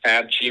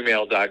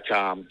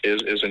 @gmail.com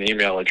is an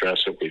email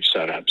address that we've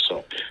set up.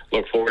 So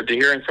look forward to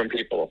hearing from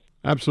people.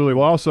 Absolutely.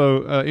 Well,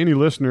 also, any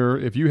listener,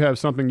 if you have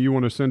something you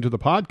want to send to the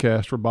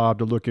podcast for Bob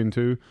to look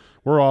into,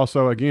 we're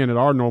also, again, at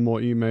our normal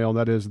email,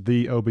 that is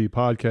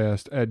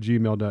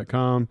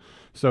theobpodcast@gmail.com,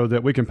 so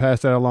that we can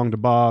pass that along to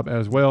Bob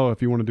as well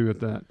if you want to do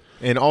it that.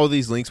 And all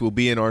these links will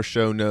be in our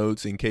show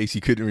notes in case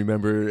you couldn't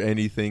remember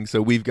anything,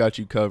 so we've got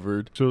you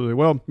covered. Absolutely.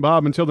 Well,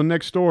 Bob, until the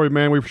next story,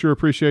 man, we sure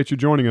appreciate you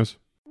joining us.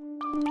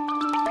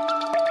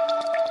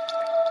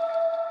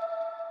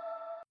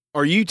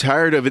 Are you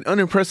tired of an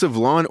unimpressive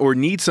lawn or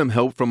need some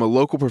help from a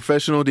local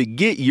professional to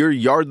get your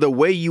yard the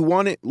way you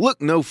want it?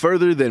 Look no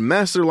further than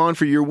Master Lawn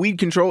for your weed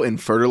control and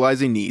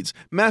fertilizing needs.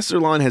 Master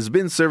Lawn has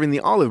been serving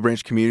the Olive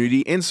Branch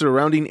community and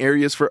surrounding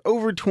areas for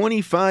over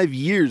 25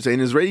 years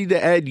and is ready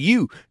to add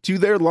you to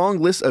their long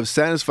list of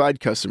satisfied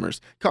customers.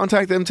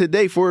 Contact them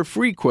today for a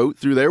free quote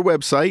through their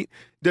website,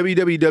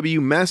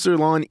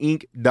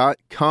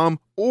 www.masterlawninc.com,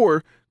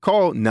 or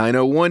call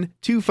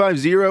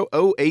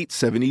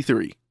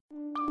 901-250-0873.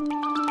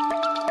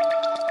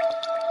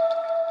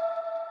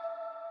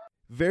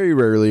 Very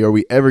rarely are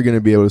we ever going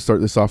to be able to start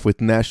this off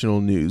with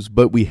national news,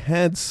 but we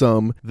had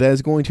some that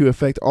is going to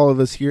affect all of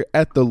us here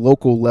at the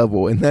local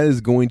level, and that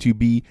is going to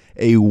be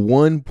a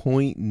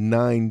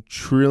 $1.9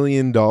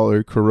 trillion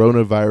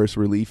coronavirus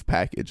relief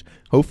package.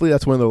 Hopefully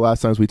that's one of the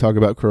last times we talk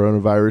about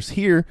coronavirus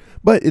here,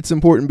 but it's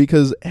important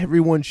because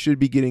everyone should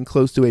be getting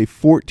close to a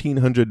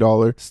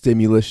 $1,400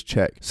 stimulus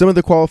check. Some of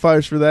the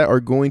qualifiers for that are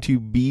going to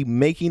be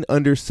making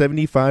under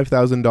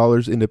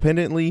 $75,000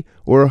 independently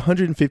or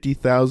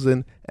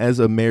 $150,000 as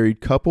a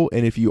married couple,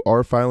 and if you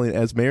are filing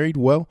as married,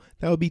 well,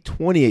 that would be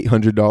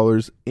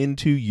 $2,800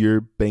 into your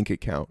bank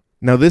account.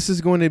 Now, this is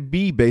going to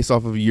be based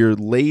off of your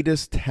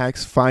latest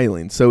tax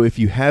filing. So if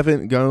you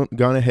haven't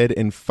gone ahead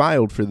and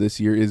filed for this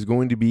year, it's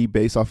going to be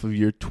based off of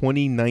your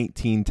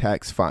 2019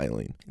 tax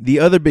filing. The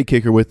other big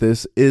kicker with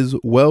this is,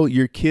 well,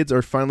 your kids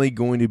are finally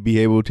going to be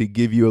able to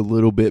give you a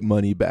little bit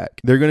money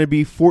back. They're going to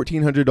be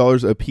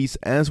 $1,400 a piece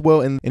as well,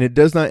 and it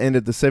does not end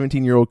at the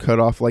 17-year-old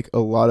cutoff like a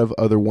lot of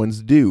other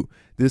ones do.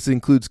 This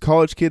includes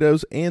college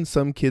kiddos and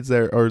some kids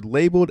that are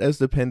labeled as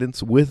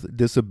dependents with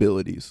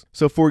disabilities.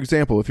 So for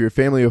example, if you're a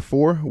family of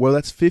 4, well,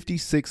 that's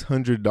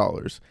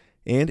 $5,600.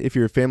 And if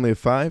you're a family of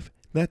 5,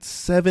 that's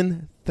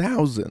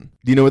 $7,000.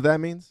 Do you know what that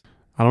means?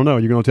 I don't know.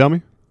 You going to tell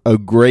me? A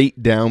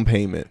great down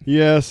payment.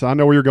 Yes, I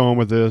know where you're going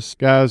with this.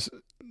 Guys,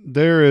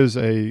 there is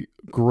a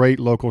great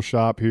local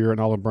shop here in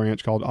Olive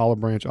Branch called Olive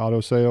Branch Auto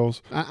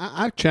Sales.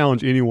 I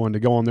challenge anyone to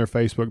go on their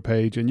Facebook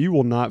page, and you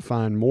will not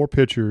find more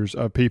pictures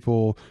of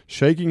people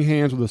shaking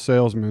hands with a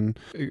salesman,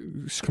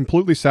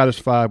 completely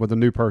satisfied with a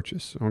new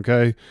purchase,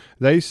 okay?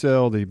 They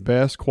sell the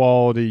best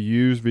quality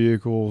used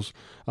vehicles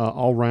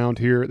all around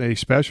here. They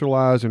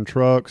specialize in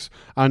trucks.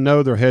 I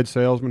know their head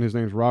salesman, his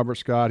name's Robert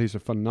Scott. He's a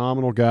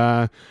phenomenal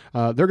guy.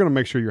 They're going to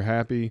make sure you're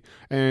happy,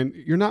 and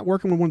you're not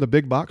working with one of the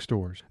big box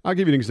stores. I'll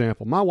give you an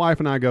example. My wife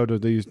and I go to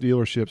these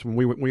dealerships. When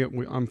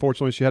we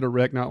unfortunately, she had a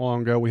wreck not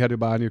long ago. We had to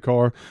buy a new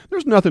car.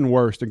 There's nothing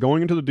worse than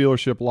going into the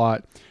dealership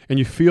lot and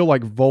you feel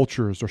like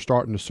vultures are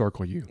starting to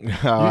circle you.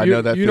 I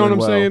know that. You know what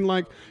I'm saying?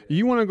 Like,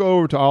 you want to go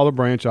over to Olive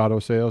Branch Auto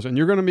Sales, and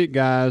you're going to meet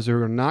guys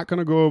who are not going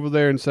to go over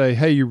there and say,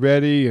 "Hey, you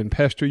ready?" and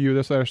pester you,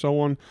 this, that, or so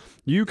on.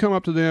 You come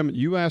up to them,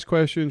 you ask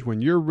questions.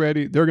 When you're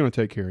ready, they're going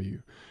to take care of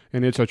you.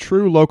 And it's a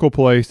true local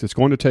place that's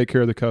going to take care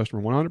of the customer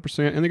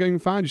 100%, and they're going to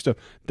find you stuff.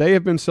 They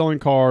have been selling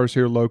cars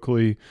here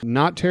locally,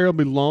 not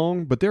terribly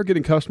long, but they're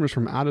getting customers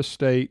from out of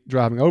state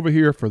driving over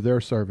here for their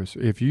service.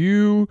 If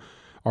you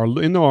are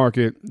in the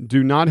market,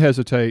 do not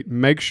hesitate.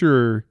 Make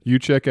sure you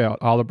check out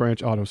Olive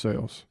Branch Auto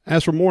Sales.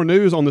 As for more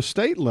news on the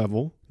state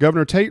level,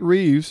 Governor Tate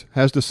Reeves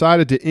has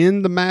decided to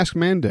end the mask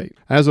mandate.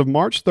 As of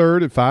March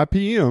 3rd at 5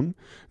 p.m.,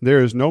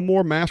 there is no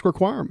more mask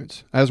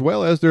requirements, as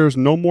well as there's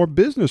no more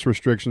business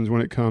restrictions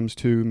when it comes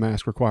to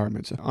mask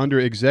requirements. Under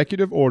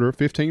Executive Order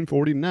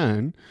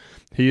 1549,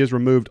 he has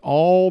removed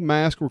all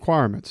mask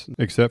requirements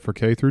except for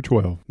K through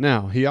 12.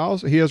 Now, he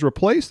has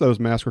replaced those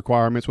mask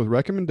requirements with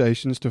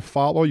recommendations to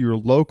follow your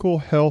local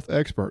health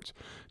experts.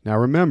 Now,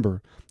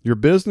 remember, your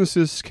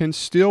businesses can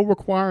still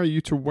require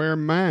you to wear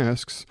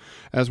masks,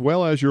 as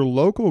well as your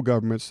local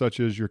governments, such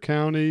as your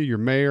county, your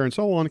mayor, and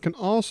so on, can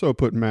also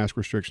put mask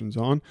restrictions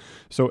on.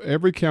 So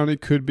every county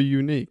could be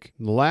unique.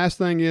 The last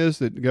thing is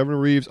that Governor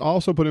Reeves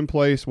also put in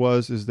place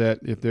is that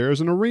if there is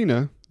an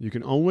arena, you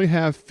can only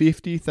have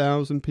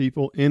 50,000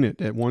 people in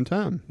it at one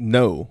time.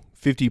 No,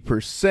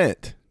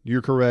 50%.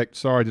 You're correct.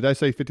 Sorry, did I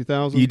say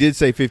 50,000? You did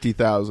say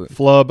 50,000.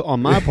 Flub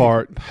on my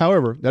part.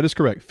 However, that is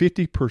correct.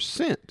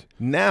 50%.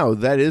 Now,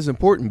 that is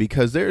important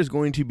because there is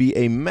going to be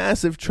a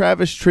massive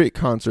Travis Tritt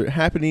concert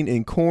happening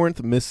in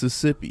Corinth,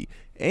 Mississippi.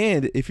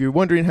 And if you're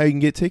wondering how you can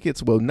get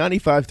tickets, well,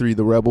 95.3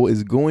 The Rebel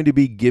is going to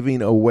be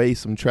giving away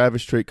some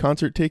Travis Tritt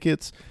concert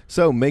tickets.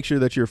 So make sure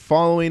that you're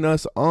following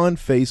us on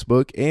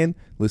Facebook and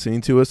listening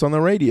to us on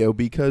the radio,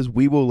 because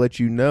we will let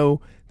you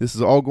know this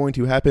is all going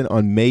to happen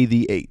on May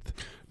the 8th.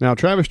 Now,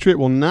 Travis Tritt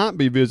will not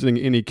be visiting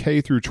any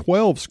K through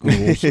 12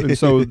 schools, and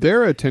so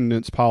their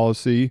attendance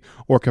policy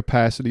or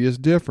capacity is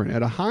different.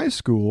 At a high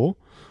school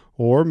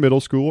or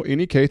middle school,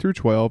 any K through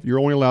 12, you're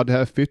only allowed to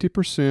have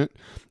 50%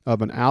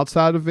 of an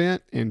outside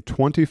event and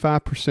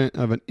 25%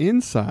 of an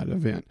inside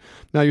event.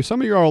 Now,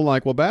 some of you are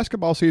like, well,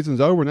 basketball season's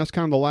over, and that's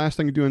kind of the last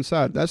thing you do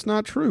inside. That's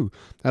not true.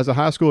 As a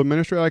high school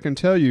administrator, I can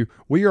tell you,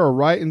 we are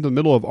right in the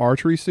middle of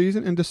archery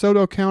season, and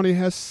DeSoto County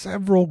has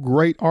several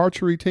great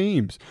archery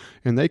teams,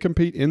 and they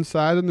compete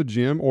inside in the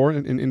gym or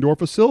in an indoor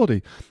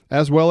facility,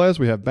 as well as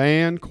we have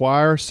band,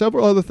 choir,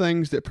 several other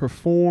things that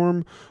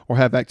perform or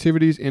have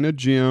activities in a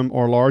gym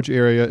or large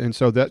area, and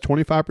so that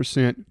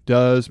 25%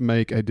 does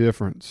make a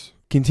difference.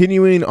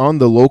 Continuing on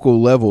the local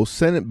level,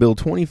 Senate Bill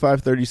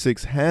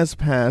 2536 has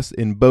passed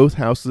in both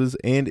houses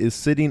and is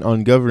sitting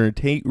on Governor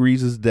Tate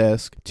Reeves'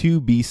 desk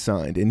to be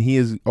signed, and he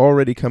has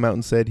already come out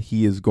and said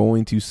he is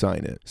going to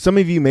sign it. Some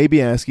of you may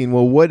be asking,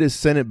 well, what is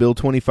Senate Bill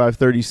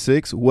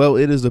 2536? Well,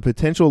 it is a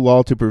potential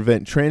law to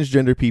prevent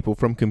transgender people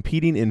from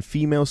competing in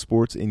female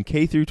sports in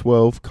K through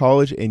 12,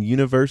 college, and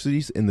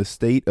universities in the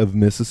state of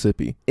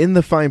Mississippi. In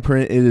the fine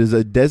print, it is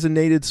a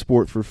designated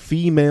sport for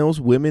females,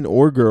 women,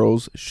 or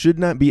girls, should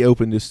not be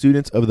open to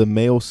students of the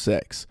male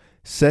sex.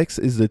 sex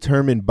is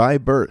determined by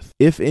birth.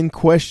 If in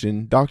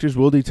question, doctors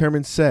will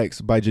determine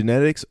sex by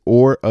genetics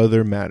or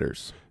other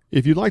matters.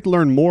 If you'd like to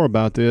learn more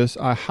about this,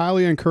 I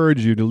highly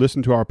encourage you to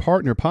listen to our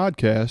partner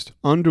podcast,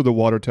 Under the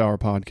Water Tower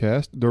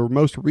Podcast. Their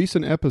most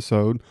recent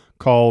episode,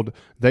 called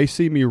They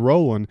See Me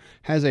Rollin',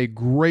 has a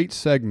great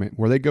segment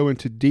where they go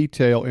into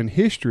detail and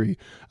history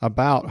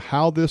about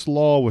how this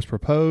law was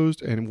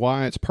proposed and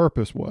why its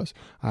purpose was.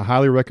 I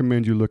highly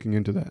recommend you looking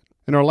into that.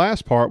 In our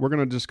last part, we're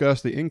going to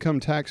discuss the income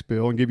tax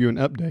bill and give you an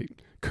update.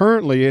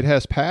 Currently, it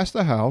has passed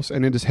the House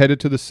and it is headed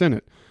to the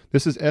Senate.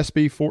 This is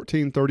SB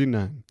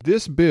 1439.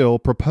 This bill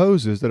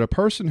proposes that a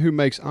person who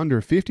makes under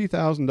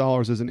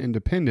 $50,000 as an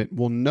independent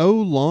will no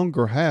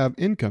longer have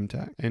income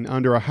tax, and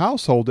under a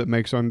household that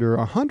makes under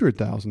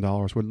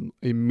 $100,000 would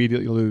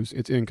immediately lose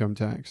its income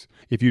tax.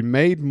 If you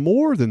made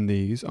more than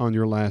these on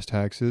your last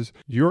taxes,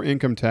 your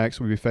income tax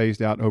will be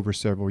phased out over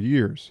several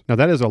years. Now,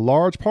 that is a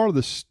large part of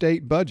the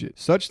state budget.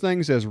 Such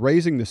things as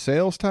raising the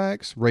sales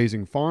tax,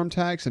 raising farm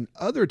tax, and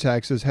other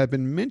taxes have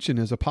been mentioned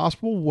as a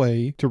possible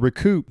way to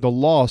recoup the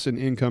loss in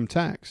income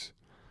tax.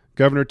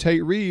 Governor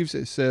Tate Reeves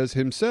says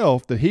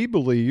himself that he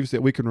believes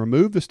that we can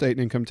remove the state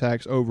income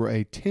tax over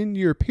a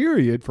 10-year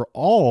period for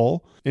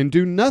all and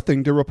do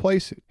nothing to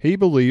replace it. He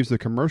believes the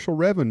commercial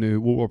revenue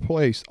will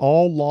replace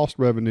all lost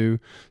revenue,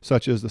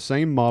 such as the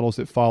same models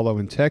that follow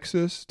in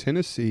Texas,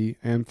 Tennessee,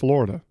 and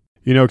Florida.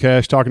 You know,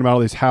 Cash, talking about all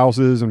these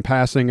houses and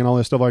passing and all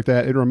this stuff like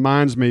that, it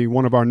reminds me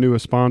one of our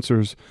newest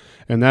sponsors,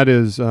 and that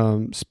is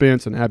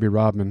Spence and Abby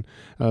Rodman.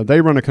 They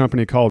run a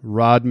company called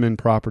Rodman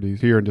Properties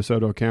here in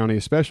DeSoto County,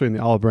 especially in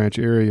the Olive Branch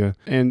area,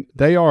 and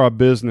they are a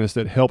business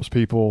that helps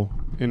people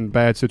in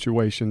bad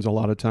situations a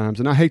lot of times.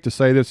 And I hate to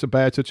say that's a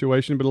bad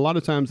situation, but a lot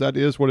of times that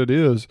is what it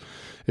is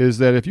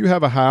that if you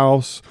have a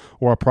house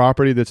or a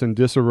property that's in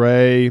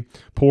disarray,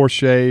 poor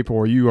shape,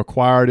 or you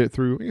acquired it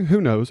through, who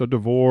knows, a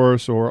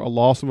divorce or a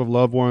loss of a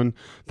loved one,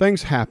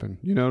 things happen,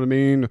 you know what I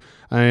mean?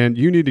 And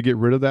you need to get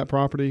rid of that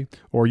property,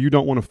 or you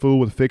don't want to fool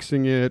with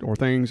fixing it or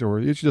things, or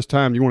it's just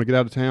time you want to get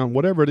out of town,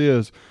 whatever it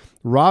is.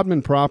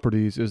 Rodman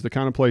Properties is the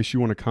kind of place you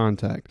want to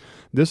contact.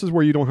 This is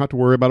where you don't have to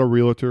worry about a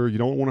realtor. You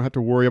don't want to have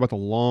to worry about the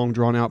long,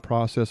 drawn-out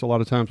process a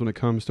lot of times when it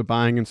comes to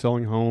buying and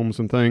selling homes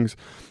and things.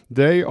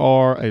 They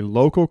are a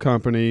local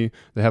company.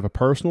 They have a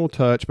personal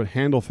touch but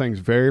handle things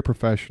very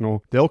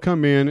professional. They'll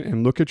come in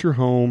and look at your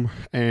home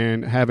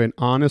and have an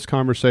honest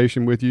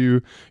conversation with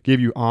you, give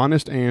you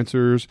honest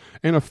answers,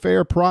 and a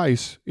fair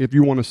price if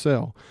you want to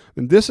sell.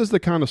 And this is the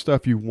kind of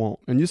stuff you want.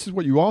 And this is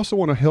what you also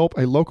want to help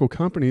a local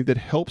company that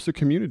helps the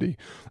community.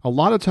 A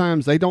lot of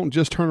times they don't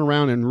just turn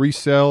around and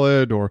resell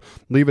it or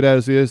leave it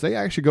as is. They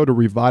actually go to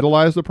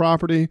revitalize the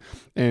property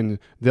and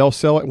they'll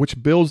sell it,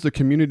 which builds the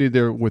community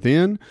they're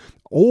within.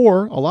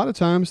 Or a lot of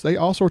times they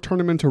also turn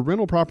them into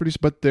rental properties,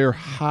 but they're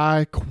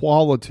high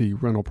quality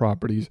rental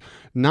properties,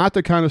 not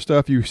the kind of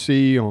stuff you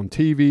see on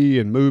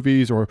TV and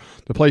movies or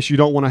the place you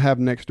don't want to have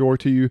next door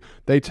to you.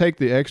 They take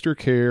the extra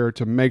care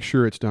to make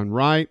sure it's done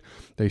right.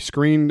 They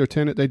screen their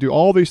tenant. They do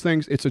all these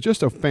things. It's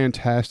just a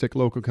fantastic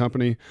local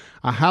company.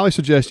 I highly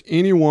suggest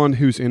anyone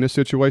who's in a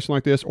situation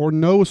like this or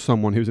knows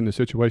someone who's in a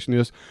situation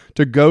like this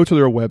to go to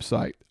their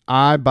website,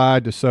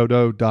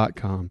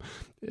 ibuydesoto.com.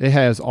 It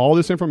has all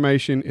this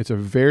information. It's a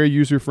very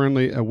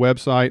user-friendly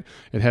website.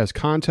 It has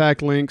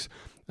contact links.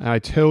 I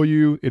tell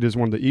you, it is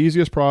one of the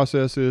easiest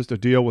processes to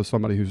deal with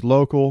somebody who's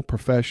local,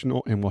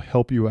 professional, and will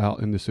help you out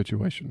in this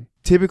situation.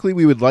 Typically,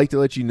 we would like to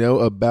let you know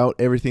about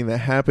everything that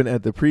happened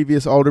at the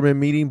previous Alderman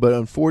meeting, but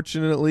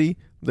unfortunately,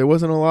 there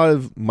wasn't a lot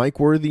of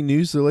Mike-worthy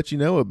news to let you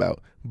know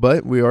about.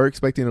 But we are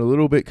expecting a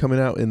little bit coming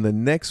out in the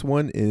next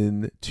one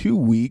in 2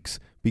 weeks,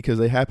 because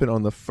they happen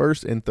on the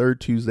first and third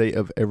Tuesday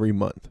of every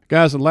month.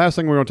 Guys, the last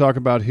thing we're going to talk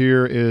about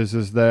here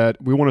is that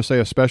we want to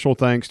say a special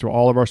thanks to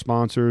all of our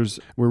sponsors.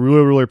 We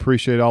really, really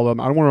appreciate all of them.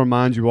 I want to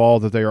remind you all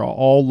that they are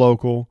all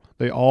local.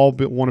 They all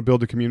want to build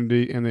the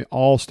community, and they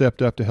all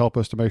stepped up to help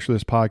us to make sure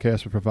this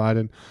podcast was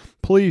provided.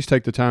 Please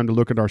take the time to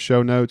look at our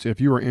show notes. If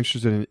you are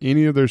interested in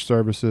any of their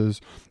services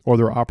or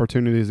their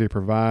opportunities they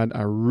provide,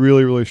 I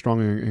really, really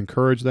strongly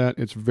encourage that.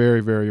 It's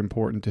very, very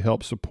important to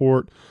help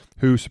support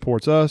who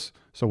supports us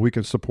so we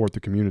can support the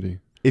community.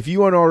 If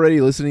you aren't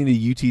already listening to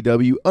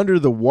UTW Under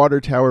the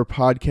Water Tower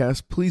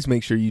podcast, please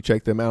make sure you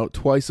check them out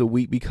twice a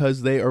week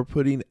because they are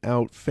putting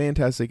out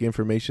fantastic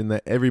information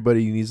that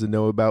everybody needs to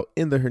know about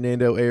in the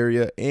Hernando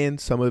area and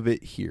some of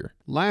it here.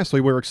 Lastly,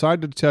 we're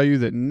excited to tell you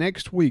that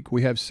next week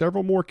we have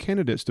several more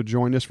candidates to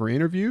join us for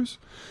interviews,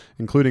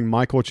 including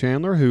Michael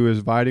Chandler, who is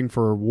vying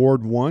for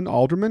Ward 1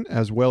 Alderman,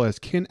 as well as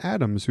Ken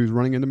Adams, who's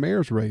running in the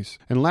mayor's race.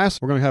 And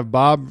last, we're going to have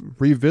Bob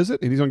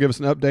revisit, and he's going to give us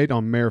an update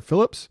on Mayor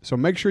Phillips. So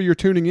make sure you're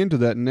tuning into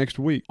that next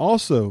week.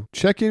 Also,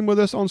 check in with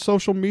us on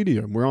social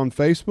media. We're on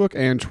Facebook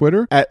and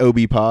Twitter at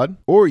OBPod,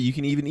 or you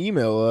can even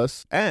email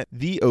us at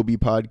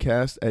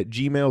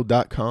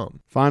theobpodcast@gmail.com.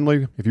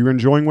 Finally, if you're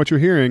enjoying what you're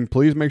hearing,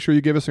 please make sure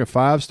you give us a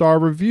 5-star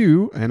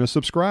review and a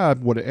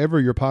subscribe, whatever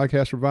your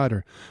podcast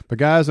provider. But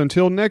guys,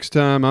 until next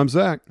time, I'm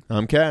Zach.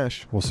 I'm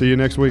Cash. We'll see you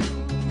next week.